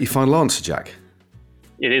 Is that your final answer, Jack?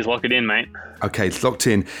 It is. Lock it in, mate. Okay, it's locked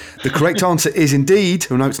in. The correct answer is indeed.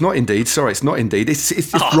 Oh, no, it's not indeed. Sorry, it's not indeed.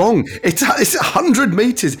 It's wrong. It's 100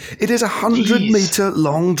 meters. It is a 100-meter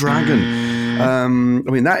long dragon. I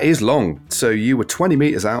mean, that is long. So you were 20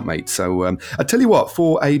 meters out, mate. So I tell you what,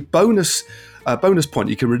 for a bonus point,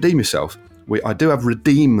 you can redeem yourself. I do have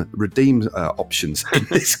redeem options in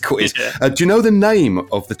this quiz. Yeah. Do you know the name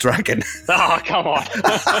of the dragon? Oh, come on.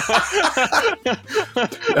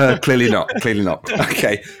 Clearly not.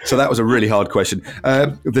 Okay, so that was a really hard question.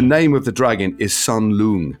 The name of the dragon is Sun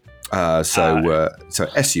Lung. So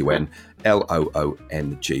Sunloong.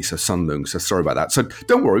 So Sun Lung. So sorry about that. So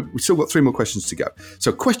don't worry, we've still got 3 more questions to go.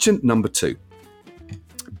 So question number 2.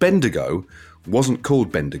 Bendigo wasn't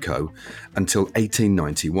called Bendigo until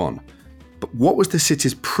 1891. But what was the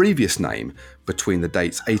city's previous name between the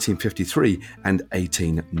dates 1853 and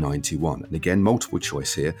 1891? And again, multiple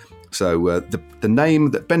choice here. So the name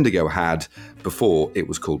that Bendigo had before it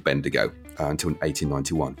was called Bendigo until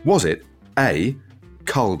 1891. Was it A,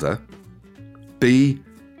 Calder, B,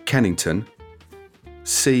 Kennington,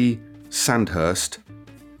 C, Sandhurst,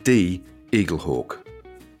 D, Eaglehawk?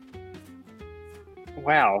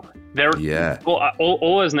 Wow. Yeah.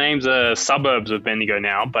 All those names are suburbs of Bendigo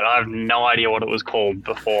now, but I have no idea what it was called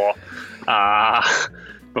before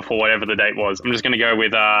whatever the date was. I'm just going to go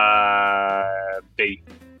with B.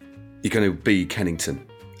 You're going to be Kennington.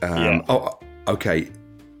 Yeah. Oh, okay.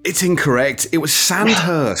 It's incorrect. It was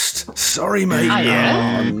Sandhurst. Sorry, mate. Oh,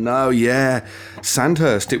 yeah? Oh, no, yeah.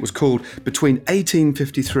 Sandhurst. It was called between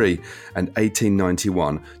 1853 and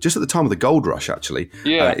 1891, just at the time of the gold rush, actually.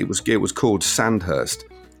 Yeah. It was called Sandhurst.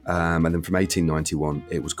 And then from 1891,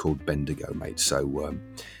 it was called Bendigo, mate. So,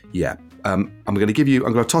 yeah. I'm going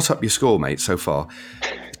to toss up your score, mate, so far.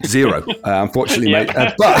 0, unfortunately, mate.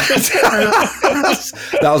 But that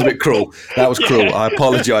was a bit cruel. That was cruel. Yeah. I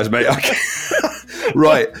apologise, mate. Okay.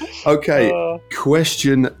 Right. Okay.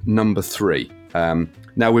 Question number 3.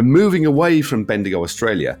 Now we're moving away from Bendigo,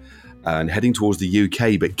 Australia, and heading towards the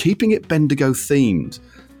UK, but keeping it Bendigo themed.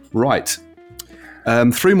 Right.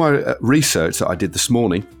 Through my research that I did this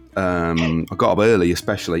morning, I got up early,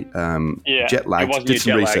 especially jet lagged. Did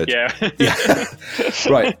some research. Yeah.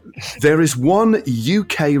 Right. There is one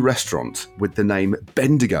UK restaurant with the name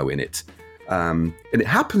Bendigo in it, and it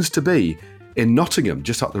happens to be in Nottingham,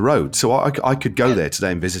 just up the road. So I could go there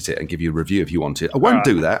today and visit it and give you a review if you wanted. I won't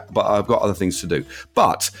do that, but I've got other things to do.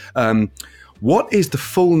 But what is the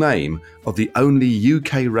full name of the only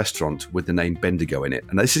UK restaurant with the name Bendigo in it?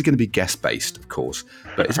 And this is going to be guest-based, of course,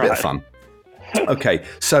 but it's a bit of fun. Okay,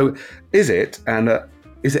 so is it A,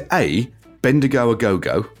 Bendigo A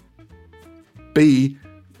Go-Go, B,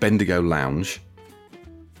 Bendigo Lounge,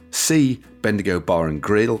 C, Bendigo Bar and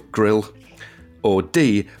Grill, or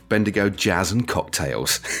D, Bendigo Jazz and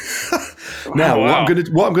Cocktails? Now,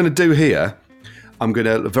 what I'm going to do here, I'm going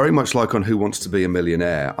to, very much like on Who Wants to Be a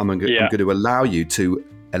Millionaire, I'm going to allow you to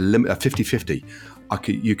eliminate a 50-50.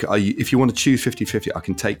 If you want to choose 50-50, I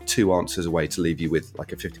can take 2 answers away to leave you with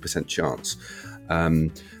like a 50% chance.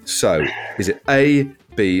 So, is it A,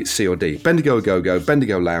 B, C, or D? Bendigo A Go-Go,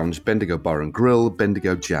 Bendigo Lounge, Bendigo Bar and Grill,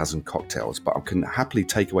 Bendigo Jazz and Cocktails. But I can happily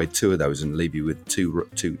take away 2 of those and leave you with two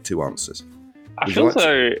answers. I feel as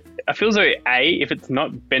though A, if it's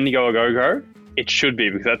not Bendigo A Go-Go, it should be,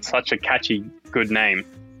 because that's such a catchy, good name.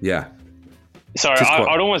 Yeah. So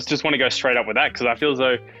I'd almost just want to go straight up with that, because I feel as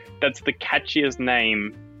though that's the catchiest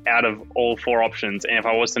name out of all 4 options. And if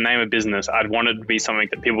I was to name a business, I'd want it to be something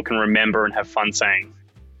that people can remember and have fun saying.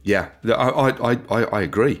 Yeah, I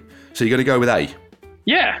agree. So you're going to go with A?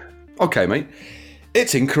 Yeah. Okay, mate.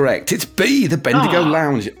 It's incorrect. It's B, the Bendigo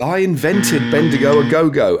Lounge. I invented Bendigo a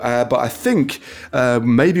Go-Go, but I think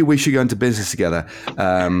maybe we should go into business together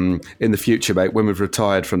in the future, mate, when we've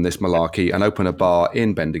retired from this malarkey and open a bar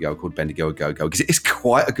in Bendigo called Bendigo a Go-Go, because it's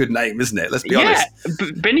quite a good name, isn't it? Let's be honest.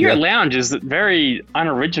 Bendigo Lounge is very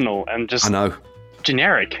unoriginal and just I know.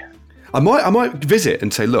 generic. I might visit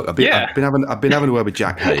and say, look, I've been having a word with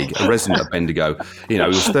Jack Haig, a resident of Bendigo. You know, he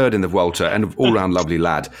was third in the Vuelta and an all-round lovely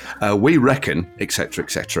lad. We reckon, etc.,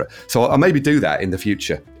 etc. So I'll maybe do that in the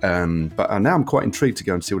future. But now I'm quite intrigued to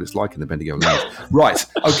go and see what it's like in the Bendigo Lounge. Right,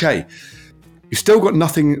 okay. You've still got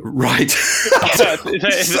nothing right.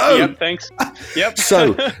 Yep, thanks. Yep.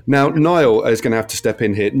 So now Niall is going to have to step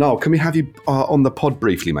in here. Niall, can we have you on the pod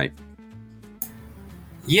briefly, mate?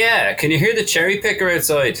 Yeah, can you hear the cherry picker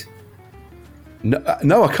outside?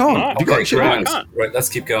 No, I can't. Have you got Grand. Right, let's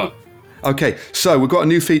keep going. Okay, so we've got a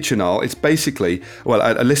new feature, Niall. It's basically,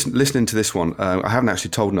 listening to this one, I haven't actually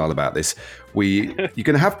told Niall about this. You're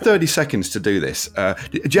going to have 30 seconds to do this. Do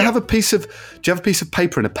you have a piece of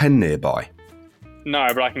paper and a pen nearby? No,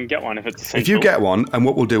 but I can get one if it's essential. If you get one, and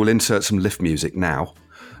what we'll do, we'll insert some lift music now.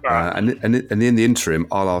 Right. And in the interim,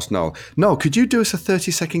 I'll ask Niall. Niall, could you do us a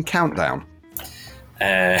 30-second countdown?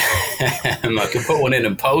 I can put one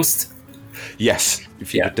in post. Yes,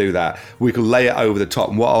 if you could do that, we can lay it over the top.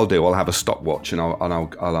 And what I'll do, I'll have a stopwatch, and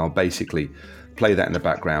I'll basically play that in the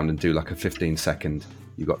background and do like a 15-second.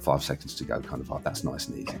 You've got 5 seconds to go, kind of like. That's nice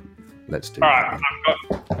and easy. Let's do. All that. right,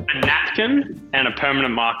 I've got a napkin and a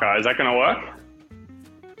permanent marker. Is that going to work?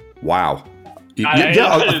 Wow.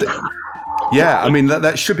 Yeah, I mean,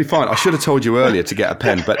 that should be fine. I should have told you earlier to get a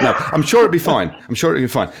pen, but no, I'm sure it'll be fine.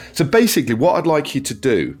 So basically, what I'd like you to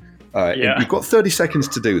do, you've got 30 seconds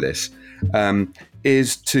to do this,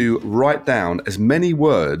 is to write down as many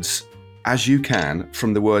words as you can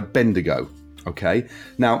from the word Bendigo, okay?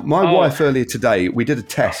 Now, my wife earlier today, we did a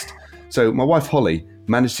test. So my wife, Holly,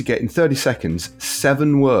 managed to get in 30 seconds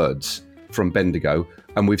 7 words from Bendigo,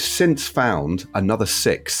 and we've since found another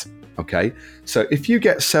 6. Okay, so if you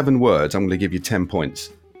get 7 words, I'm going to give you 10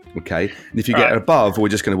 points. Okay, and if you get above, we're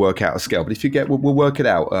just going to work out a scale. But if you get, we'll work it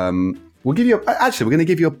out. We'll give you we're going to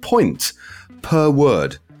give you a point per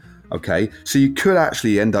word. Okay, so you could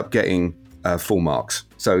actually end up getting full marks.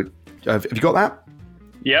 So have you got that?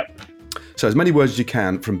 Yep. So as many words as you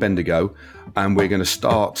can from Bendigo, and we're going to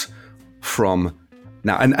start from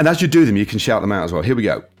now. And as you do them, you can shout them out as well. Here we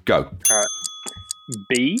go. Go. All right.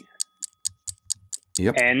 B.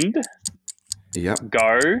 Yep. End. Yep.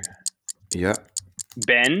 Go. Yep.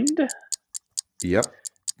 Bend. Yep.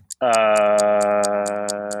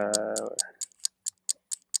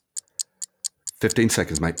 15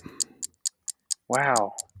 seconds, mate.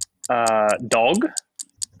 Wow. Dog.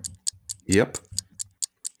 Yep.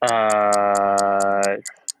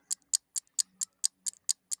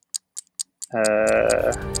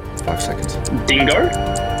 5 seconds. Dingo.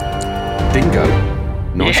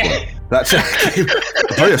 Nice one. That's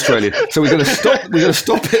very Australian. So we're going to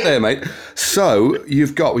stop it there, mate. So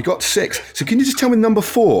we got 6. So can you just tell me number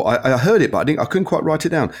 4? I heard it, but I couldn't quite write it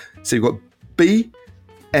down. So you've got B,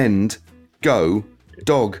 end, go,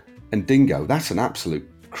 dog, and dingo. That's an absolute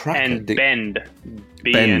cracker. And bend.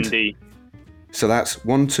 B-N-D. So that's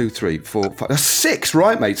 1, 2, 3, 4, 5. That's 6,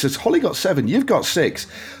 right, mate? So Holly got 7. You've got 6.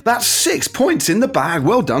 That's 6 points in the bag.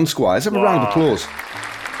 Well done, squires. Have a round of applause.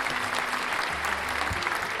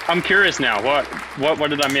 I'm curious now. What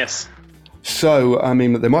did I miss? So, I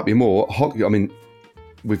mean, there might be more.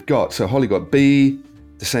 We've got, so Holly got B,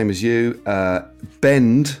 the same as you.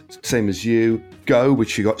 Bend, same as you. Go,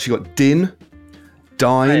 which she got din,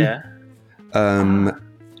 dine,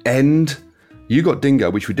 end. You got dingo,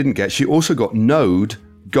 which we didn't get. She also got node,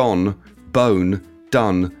 gone, bone,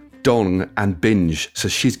 done, dong, and binge. So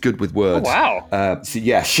she's good with words. Oh, wow.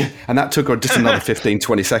 And that took her just another 15,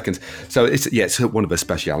 20 seconds. So it's one of her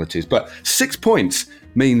specialities. But 6 points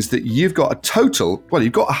means that you've got a total,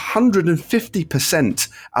 you've got 150%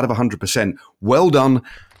 out of 100%. Well done,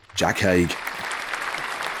 Jack Haig.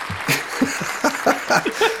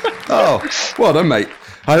 Oh, well done, mate.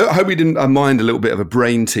 I hope we didn't mind a little bit of a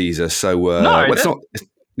brain teaser. So it's not.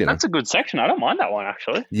 That's a good section. I don't mind that one,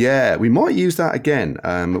 actually. Yeah, we might use that again.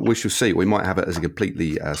 We shall see. We might have it as a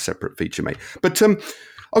completely separate feature, mate. But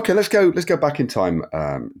okay, let's go back in time,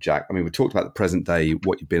 Jack. I mean, we talked about the present day,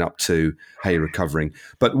 what you've been up to, how you're recovering.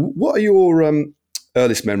 But what are your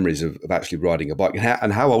earliest memories of actually riding a bike,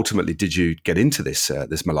 and how ultimately did you get into this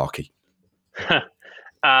malarkey?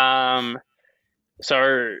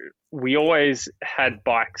 So we always had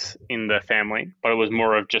bikes in the family, but it was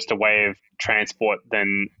more of just a way of transport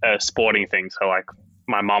than a sporting thing. So like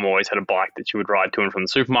my mum always had a bike that she would ride to and from the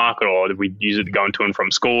supermarket, or we'd use it to go to and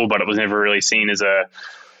from school, but it was never really seen as a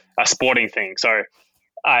sporting thing. So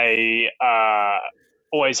I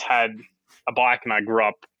always had a bike, and I grew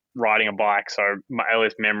up riding a bike. So my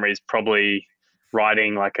earliest memory is probably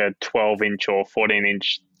riding like a 12-inch or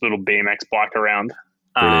 14-inch little BMX bike around.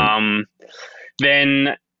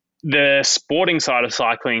 Then the sporting side of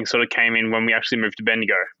cycling sort of came in when we actually moved to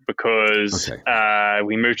Bendigo, because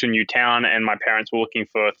we moved to a new town, and my parents were looking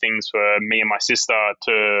for things for me and my sister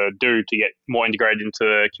to do to get more integrated into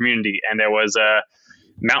the community. And there was a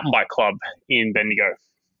mountain bike club in Bendigo.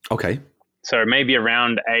 Okay. So maybe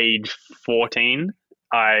around age 14,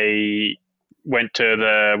 I went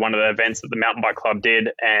to one of the events that the mountain bike club did,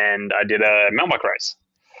 and I did a mountain bike race.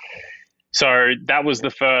 So that was the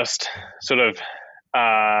first sort of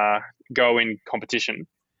go in competition.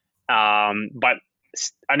 But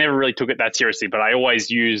I never really took it that seriously, but I always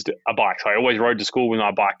used a bike. So I always rode to school with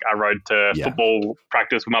my bike. I rode to football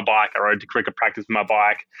practice with my bike. I rode to cricket practice with my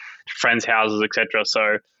bike, to friends' houses, etc.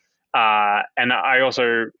 So, and I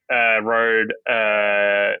also rode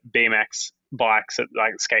BMX bikes at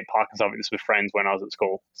like skate park and stuff like this with friends when I was at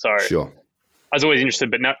school. So sure. I was always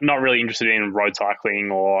interested, but not really interested in road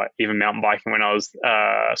cycling or even mountain biking when I was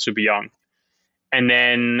super young. And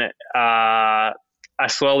then I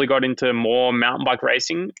slowly got into more mountain bike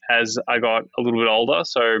racing as I got a little bit older.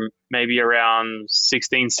 So maybe around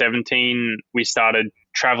 16, 17, we started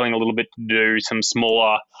traveling a little bit to do some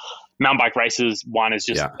smaller mountain bike races. One is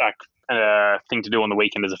just a thing to do on the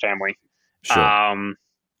weekend as a family. Sure.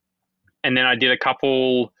 And then I did a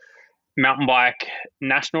couple mountain bike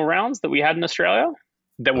national rounds that we had in Australia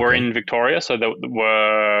that were in Victoria, so that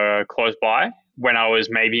were close by, when I was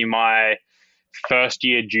maybe my first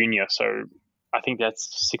year junior. So I think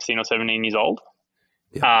that's 16 or 17 years old.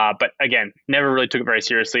 Yeah. But again, never really took it very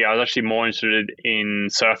seriously. I was actually more interested in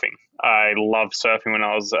surfing. I loved surfing when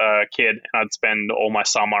I was a kid, and I'd spend all my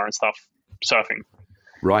summer and stuff surfing.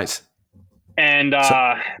 Right. And go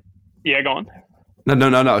on. No.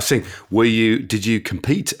 I was saying, did you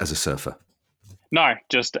compete as a surfer? No,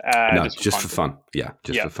 just for fun. Yeah,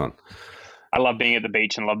 for fun. I love being at the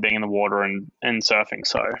beach and love being in the water and surfing.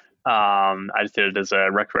 So I just did it as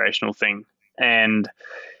a recreational thing. And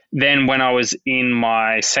then when I was in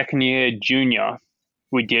my second year junior,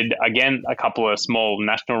 we did, again, a couple of small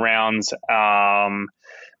national rounds,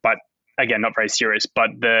 but again, not very serious. But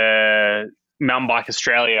the Mountain Bike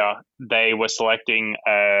Australia, they were selecting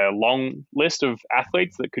a long list of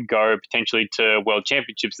athletes that could go potentially to World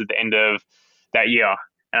Championships at the end of that year.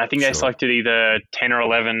 And I think they selected either 10 or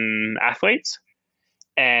 11 athletes.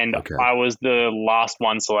 And I was the last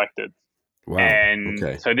one selected. Wow.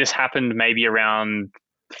 And so this happened maybe around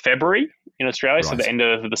February in Australia, so the end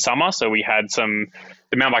of the summer. So we had the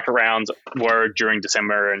mountain bike rounds were during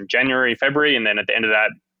December and January, February. And then at the end of that,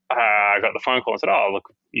 I got the phone call and said, oh,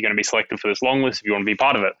 look, you're going to be selected for this long list if you want to be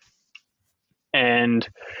part of it. And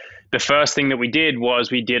the first thing that we did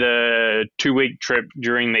was we did a 2-week trip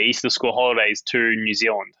during the Easter school holidays to New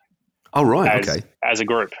Zealand. Oh, right. As a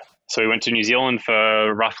group. So we went to New Zealand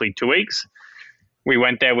for roughly 2 weeks. We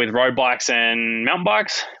went there with road bikes and mountain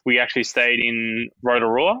bikes. We actually stayed in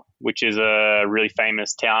Rotorua, which is a really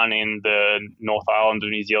famous town in the North Island of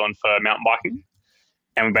New Zealand for mountain biking.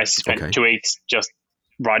 And we basically spent 2 weeks just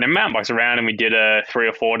riding mountain bikes around, and we did a 3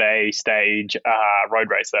 or 4 day stage road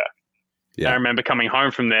race there. Yeah. And I remember coming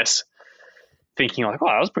home from this thinking like, oh,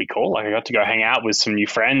 that was pretty cool. Like I got to go hang out with some new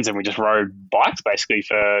friends, and we just rode bikes basically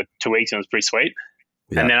for 2 weeks, and it was pretty sweet.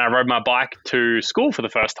 Yeah. And then I rode my bike to school for the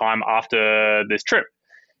first time after this trip.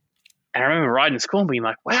 And I remember riding to school and being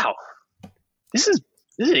like, wow, this is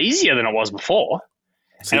easier than it was before.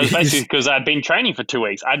 And it was basically because I'd been training for 2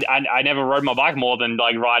 weeks. I never rode my bike more than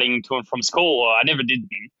like riding to and from school, or I never did.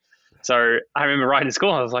 So I remember riding to school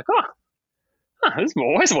and I was like, this is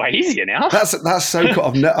always way easier now. That's so cool.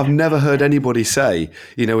 I've never heard anybody say,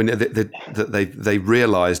 that they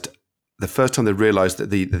realised the first time they realised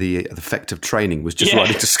that the effect of training was just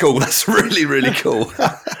riding to school. That's really, really cool.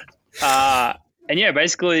 And yeah,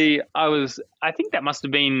 basically I think that must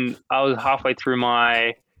have been, I was halfway through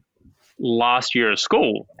my last year of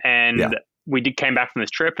school, and we came back from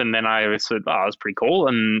this trip, and then I said, oh, it was pretty cool.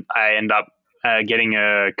 And I ended up getting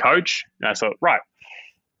a coach, and I thought, right,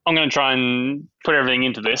 I'm going to try and put everything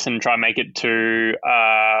into this and try and make it to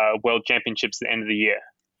World Championships at the end of the year.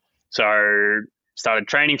 So started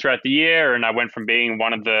training throughout the year, and I went from being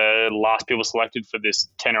one of the last people selected for this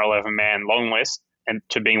 10 or 11 man long list, and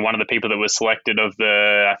to being one of the people that was selected of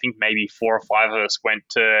I think maybe 4 or 5 of us went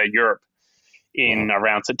to Europe in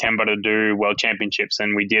around September to do World Championships.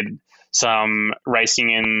 And we did some racing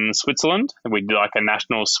in Switzerland. We did like a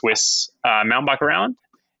national Swiss mountain bike around.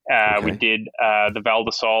 We did the Val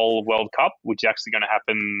di Sole World Cup, which is actually going to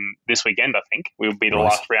happen this weekend, I think. Will be the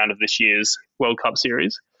last round of this year's World Cup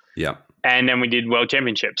series. Yeah. And then we did World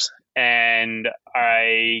Championships. And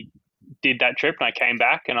I did that trip and I came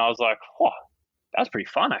back and I was like, oh, that was pretty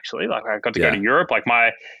fun, actually. Like, I got to go to Europe. Like,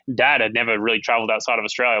 my dad had never really traveled outside of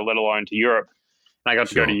Australia, let alone to Europe. And I got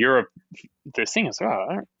to go to Europe. This thing, I was like,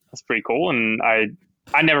 oh, that's pretty cool. And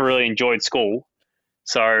I never really enjoyed school.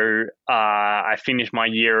 So I finished my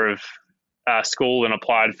year of school and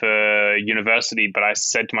applied for university. But I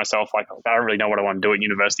said to myself, like, I don't really know what I want to do at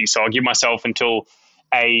university. So I'll give myself until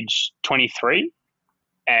age 23.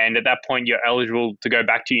 And at that point, you're eligible to go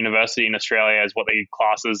back to university in Australia as what they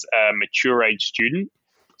class as a mature age student.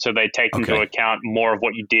 So they take into account more of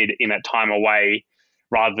what you did in that time away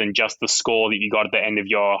rather than just the score that you got at the end of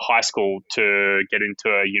your high school to get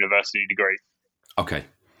into a university degree. Okay.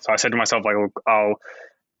 So I said to myself, like, I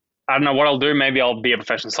don't know what I'll do. Maybe I'll be a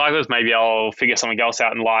professional cyclist. Maybe I'll figure something else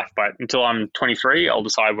out in life. But until I'm 23, I'll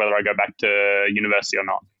decide whether I go back to university or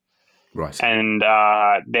not. Right. And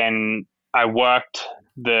then I worked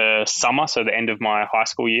the summer, so the end of my high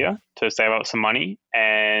school year, to save up some money,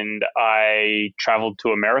 and I traveled to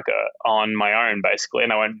America on my own, basically,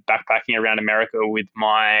 and I went backpacking around America with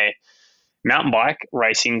my mountain bike,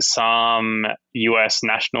 racing some US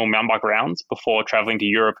national mountain bike rounds before traveling to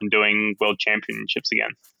Europe and doing world championships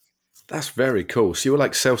again. That's very cool. So you were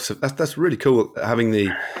like that's really cool, having the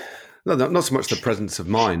not so much the presence of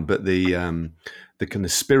mind, but the kind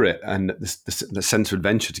of spirit and the sense of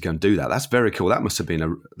adventure to go and do that. That's very cool. That must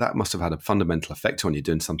have had a fundamental effect on you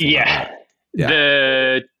doing something like that. Yeah.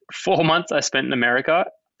 The 4 months I spent in America.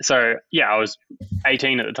 So I was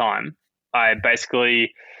 18 at the time. I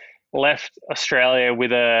basically left Australia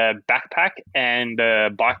with a backpack and a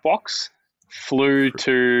bike box, flew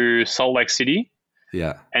to Salt Lake City.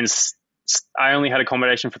 Yeah. And I only had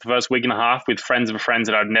accommodation for the first week and a half with friends of friends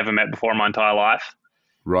that I'd never met before in my entire life.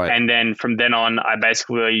 Right. And then from then on, I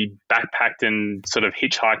basically backpacked and sort of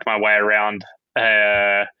hitchhiked my way around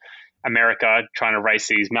America, trying to race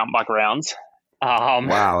these mountain bike rounds.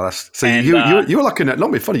 Wow, you're like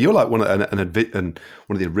not be funny. You're like one of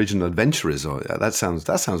the original adventurers. That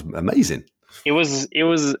sounds amazing. It was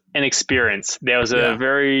an experience. There was a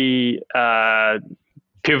very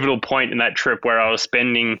pivotal point in that trip where I was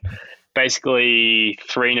spending basically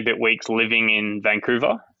 3 and a bit weeks living in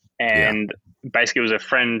Vancouver, and basically it was a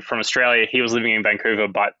friend from Australia. He was living in Vancouver,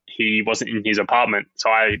 but he wasn't in his apartment, so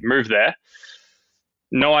I moved there.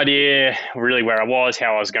 No idea really where I was,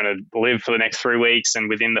 how I was going to live for the next 3 weeks. And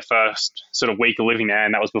within the first sort of week of living there,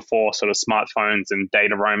 and that was before sort of smartphones and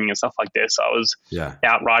data roaming and stuff like this, I was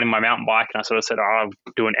out riding my mountain bike, and I sort of said, I'll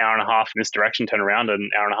do an hour and a half in this direction, turn around, and an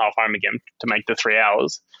hour and a half home again to make the 3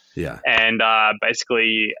 hours. Yeah. And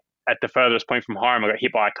basically at the furthest point from home, I got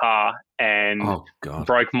hit by a car and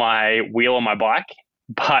broke my wheel on my bike,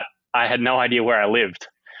 but I had no idea where I lived.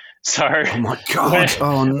 So, oh my God!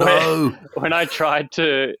 When I tried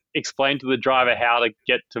to explain to the driver how to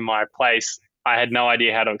get to my place, I had no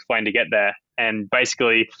idea how to explain to get there. And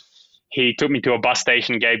basically, he took me to a bus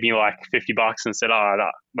station, gave me like $50, and said, I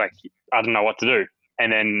don't know what to do.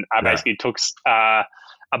 And then I basically took a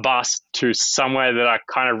bus to somewhere that I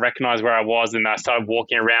kind of recognized where I was, and I started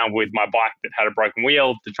walking around with my bike that had a broken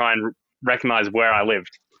wheel to try and recognize where I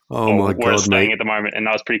lived. Oh my God! Where I was staying at the moment, and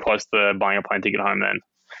I was pretty close to buying a plane ticket home then.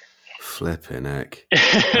 Flipping heck.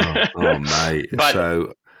 oh mate. But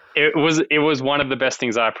so it was one of the best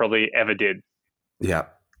things I probably ever did. Yeah.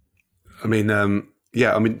 I mean,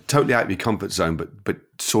 totally out of your comfort zone, but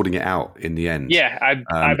sorting it out in the end. Yeah,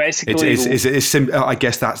 I basically I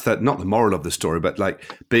guess that's not the moral of the story, but like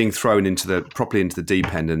being thrown properly into the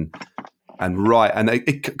deep end and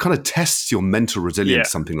it kind of tests your mental resilience,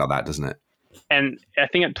 something like that, doesn't it? And I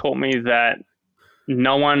think it taught me that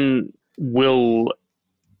no one will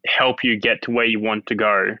help you get to where you want to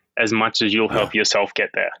go as much as you'll help yourself get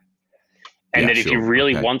there. And that if you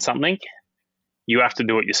really want something, you have to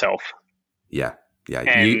do it yourself. Yeah. Yeah.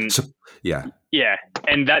 And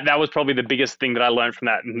and that was probably the biggest thing that I learned from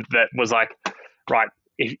that. And that was like, right,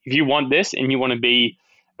 if you want this and you want to be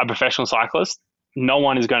a professional cyclist, no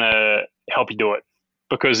one is going to help you do it.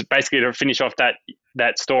 Because basically, to finish off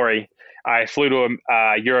that story, I flew to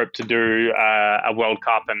Europe to do a World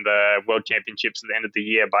Cup and the World Championships at the end of the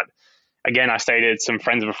year. But again, I stayed at some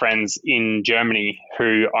friends of a friends in Germany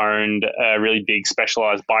who owned a really big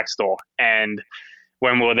specialized bike store. And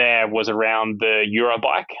when we were there was around the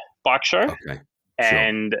Eurobike bike show. Okay.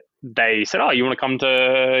 And they said, you want to come to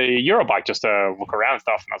Eurobike just to look around and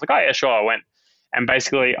stuff? And I was like, yeah, sure. I went. And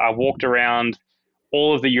basically, I walked around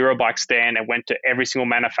all of the Eurobike stand and went to every single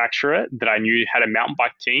manufacturer that I knew had a mountain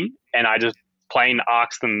bike team. And I just plain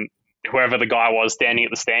asked them, whoever the guy was standing at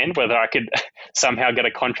the stand, whether I could somehow get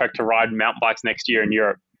a contract to ride mountain bikes next year in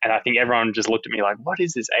Europe. And I think everyone just looked at me like, what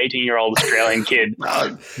is this 18-year-old Australian kid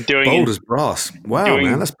doing? Bold as brass. Wow,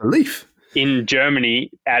 man, that's belief. In Germany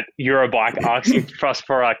at Eurobike asking for us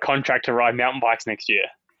for a contract to ride mountain bikes next year.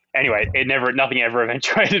 Anyway, nothing ever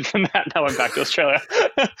eventuated from that. And I went back to Australia.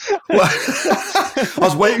 Well, I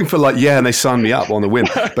was waiting for and they signed me up on the whim,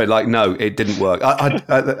 but no, it didn't work.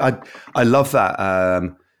 I love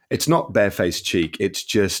that. It's not barefaced cheek. It's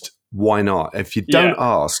just, why not? If you don't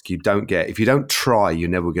ask, you don't get. If you don't try, you're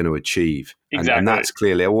never going to achieve. Exactly. And that's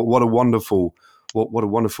clearly what a wonderful.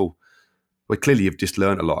 Well, clearly you've just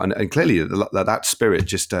learned a lot, and clearly that spirit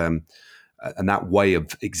just and that way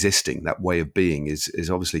of existing, that way of being, is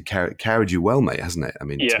obviously carried you well, mate, hasn't it? I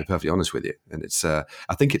mean, to be perfectly honest with you, and it's I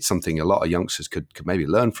think it's something a lot of youngsters could maybe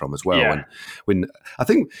learn from as well. Yeah. When I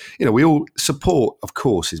think we all support, of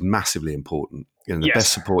course, is massively important. The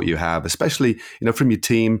best support you have, especially from your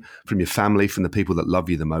team, from your family, from the people that love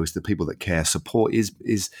you the most, the people that care. Support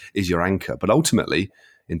is your anchor, but ultimately,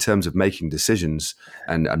 in terms of making decisions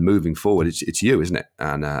and moving forward, it's you, isn't it?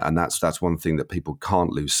 And that's one thing that people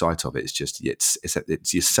can't lose sight of. It's just it's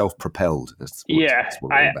you're self-propelled.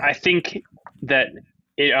 I think that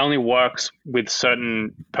it only works with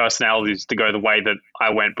certain personalities to go the way that I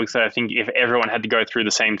went, because I think if everyone had to go through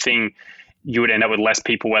the same thing, you would end up with less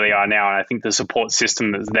people where they are now. And I think the support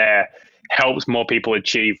system that's there helps more people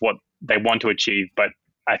achieve what they want to achieve. But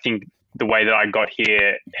I think the way that I got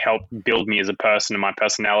here helped build me as a person, and my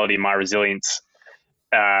personality, my resilience,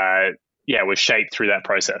 was shaped through that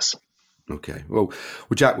process. Okay. Well,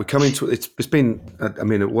 Jack, we're coming to it's been,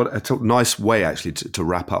 what a nice way actually to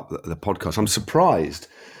wrap up the podcast. I'm surprised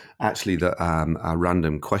actually that our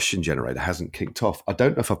random question generator hasn't kicked off. I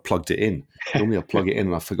don't know if I've plugged it in. Normally I plug it in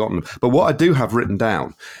and I've forgotten. But what I do have written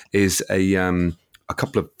down is a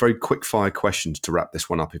couple of very quick fire questions to wrap this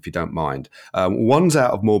one up, if you don't mind. One's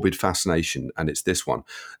out of morbid fascination, and it's this one.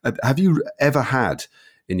 Have you ever had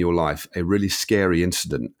in your life a really scary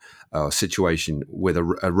incident or situation with a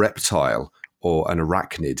reptile or an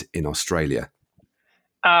arachnid in Australia?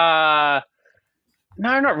 No,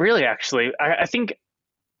 not really, actually. I think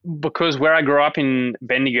because where I grew up in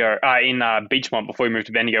Bendigo, in Beachmont before we moved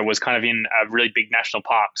to Bendigo, was kind of in a really big national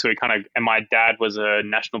park. So and my dad was a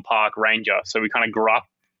national park ranger. So we kind of grew up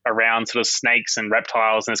around sort of snakes and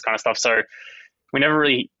reptiles and this kind of stuff. So we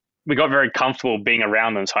got very comfortable being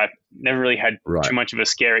around them. So I never really had too much of a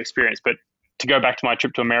scary experience. But to go back to my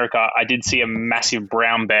trip to America, I did see a massive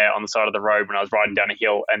brown bear on the side of the road when I was riding down a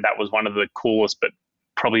hill. And that was one of the coolest, but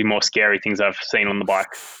probably more scary things I've seen on the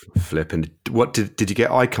bike. Flipping. What did you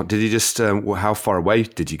get eye contact? Did you just, how far away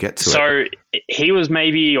did you get to it? So he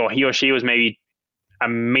or she was maybe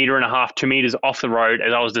 1.5 meters, 2 meters off the road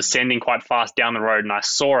as I was descending quite fast down the road, and I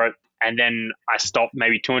saw it, and then I stopped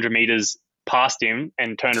maybe 200 meters past him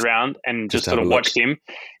and turned around and just sort of watched him,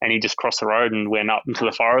 and he just crossed the road and went up into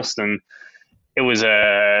the forest. And it was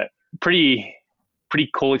a pretty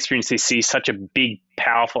cool experience to see such a big,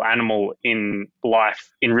 powerful animal in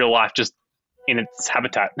real life, just in its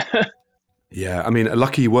habitat. Yeah, I mean,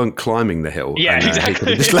 lucky you weren't climbing the hill. Yeah,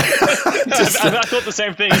 exactly. I thought the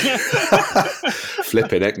same thing.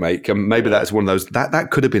 Flipping heck, mate. Maybe that's one of those.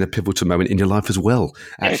 That could have been a pivotal moment in your life as well.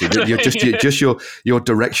 Actually, just your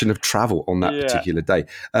direction of travel on that particular day.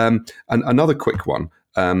 And another quick one.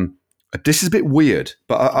 This is a bit weird,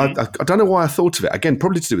 but I don't know why I thought of it. Again,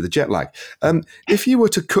 probably to do with the jet lag. If you were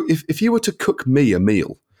to cook me a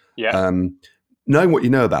meal, knowing what you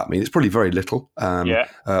know about me, it's probably very little,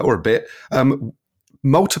 or a bit,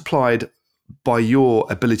 multiplied by your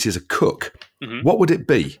ability as a cook. Mm-hmm. What would it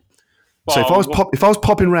be? Well, so if I was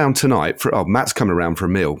popping around tonight Matt's coming around for a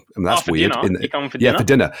meal, and that's weird. Dinner? You coming for dinner? Yeah, for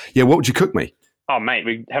dinner. Yeah, what would you cook me? Oh, mate,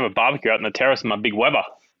 we have a barbecue out on the terrace in my big Weber.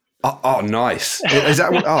 Oh, nice. Is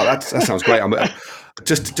that? That sounds great.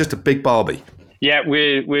 Just a big barbie. Yeah,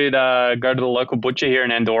 we'd go to the local butcher here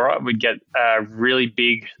in Andorra. We'd get a really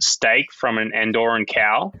big steak from an Andorran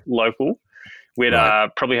cow, local. We'd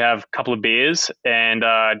probably have a couple of beers and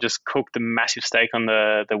just cook the massive steak on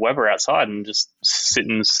the Weber outside and just sit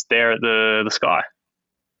and stare at the sky.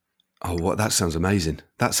 Oh, that sounds amazing.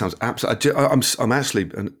 That sounds absolutely. I'm actually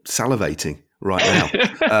salivating right now.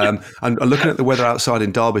 I'm looking at the weather outside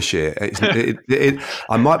in Derbyshire.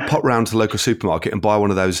 I might pop round to the local supermarket and buy one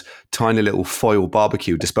of those tiny little foil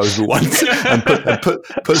barbecue disposable ones and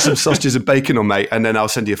put some sausages and bacon on, mate, and then I'll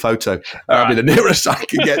send you a photo. That'll be the nearest I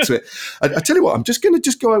can get to it. I tell you what, I'm just going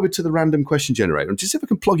to go over to the random question generator and just see if I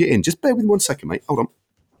can plug it in. Just bear with me 1 second, mate. Hold on.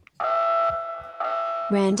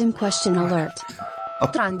 Random question alert.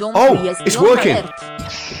 It's working.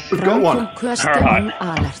 We've got one.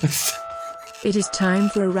 Alert. It is time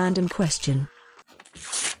for a random question.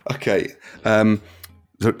 Okay.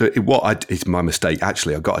 It's my mistake.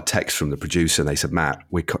 Actually, I got a text from the producer and they said, Matt,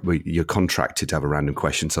 you're contracted to have a random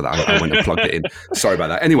question, so that I went and plugged it in. Sorry about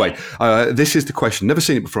that. Anyway, this is the question. Never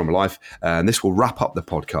seen it before in my life, and this will wrap up the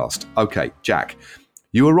podcast. Okay, Jack,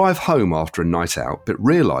 you arrive home after a night out, but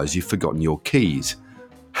realise you've forgotten your keys.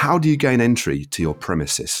 How do you gain entry to your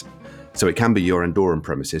premises? So it can be your Andorran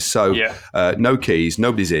premises. So no keys,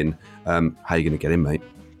 nobody's in. How are you going to get in, mate?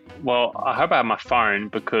 Well, I hope I have my phone,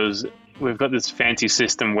 because we've got this fancy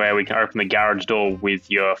system where we can open the garage door with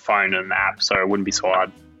your phone and the app, so it wouldn't be so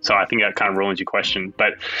hard. So I think that kind of ruins your question.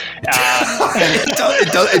 But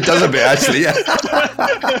it does a bit, actually, yeah.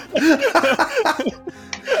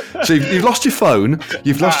 So you've lost your phone,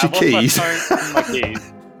 you've lost your keys. My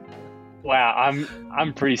keys. Wow,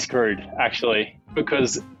 I'm pretty screwed, actually,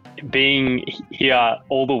 because being here,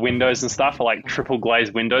 all the windows and stuff are like triple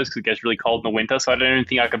glazed windows because it gets really cold in the winter, so I don't even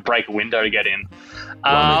think I could break a window to get in.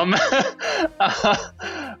 I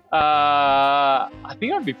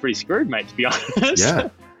think I'd be pretty screwed, mate, to be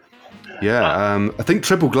honest. Yeah. I think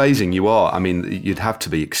triple glazing you are. I mean, you'd have to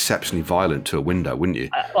be exceptionally violent to a window, wouldn't you?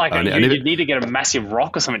 You'd need to get a massive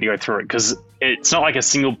rock or something to go through it, because it's not like a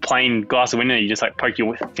single plain glass of window. You just like poke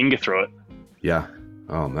your finger through it. Yeah.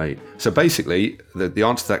 Oh, mate. So basically, the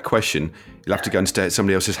answer to that question, you'll have to go and stay at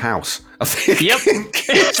somebody else's house. I think. Yep.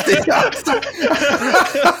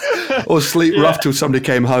 Or sleep rough till somebody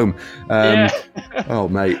came home. Oh,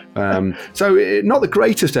 mate. So not the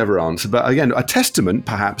greatest ever answer, but again, a testament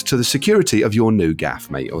perhaps to the security of your new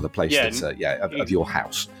gaff, mate, or the place of your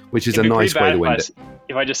house, which is a nice way to win it.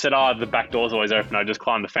 If I just said, the back door's always open, I'd just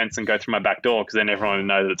climb the fence and go through my back door, because then everyone would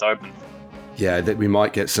know that it's open. Yeah, that we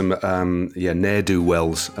might get some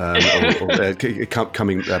ne'er-do-wells popping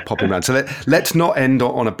around. So let's not end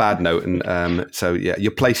on a bad note. And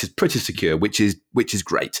your place is pretty secure, which is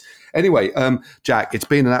great. Anyway, Jack, it's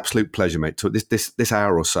been an absolute pleasure, mate. This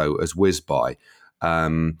hour or so has whizzed by.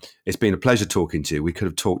 It's been a pleasure talking to you. We could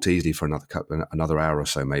have talked easily for another hour or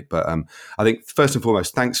so, mate. But I think first and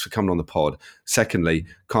foremost, thanks for coming on the pod. Secondly,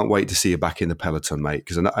 can't wait to see you back in the peloton, mate,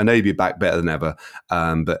 because I know you'll be back better than ever.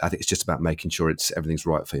 But I think it's just about making sure everything's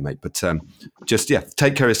right for you, mate. But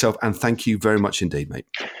take care of yourself, and thank you very much indeed, mate.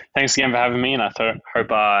 Thanks again for having me, and I hope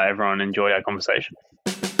everyone enjoyed our conversation.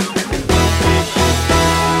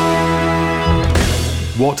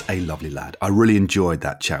 What a lovely lad. I really enjoyed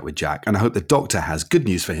that chat with Jack, and I hope the doctor has good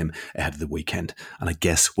news for him ahead of the weekend, and I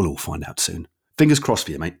guess we'll all find out soon. Fingers crossed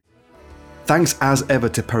for you, mate. Thanks as ever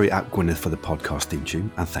to Perry ap Gwynedd for the podcast theme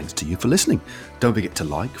tune, and thanks to you for listening. Don't forget to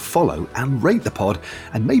like, follow, and rate the pod,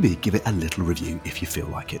 and maybe give it a little review if you feel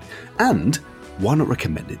like it. And why not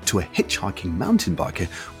recommend it to a hitchhiking mountain biker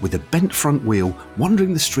with a bent front wheel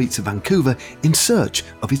wandering the streets of Vancouver in search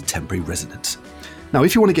of his temporary residence? Now,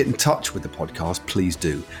 if you want to get in touch with the podcast, please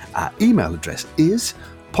do. Our email address is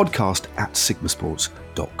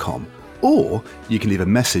podcast@sigmasports.com. Or you can leave a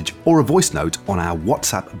message or a voice note on our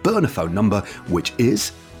WhatsApp burner phone number, which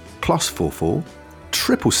is +44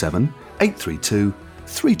 777 832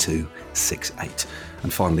 3268.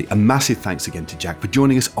 And finally, a massive thanks again to Jack for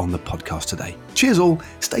joining us on the podcast today. Cheers all,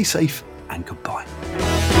 stay safe, and goodbye.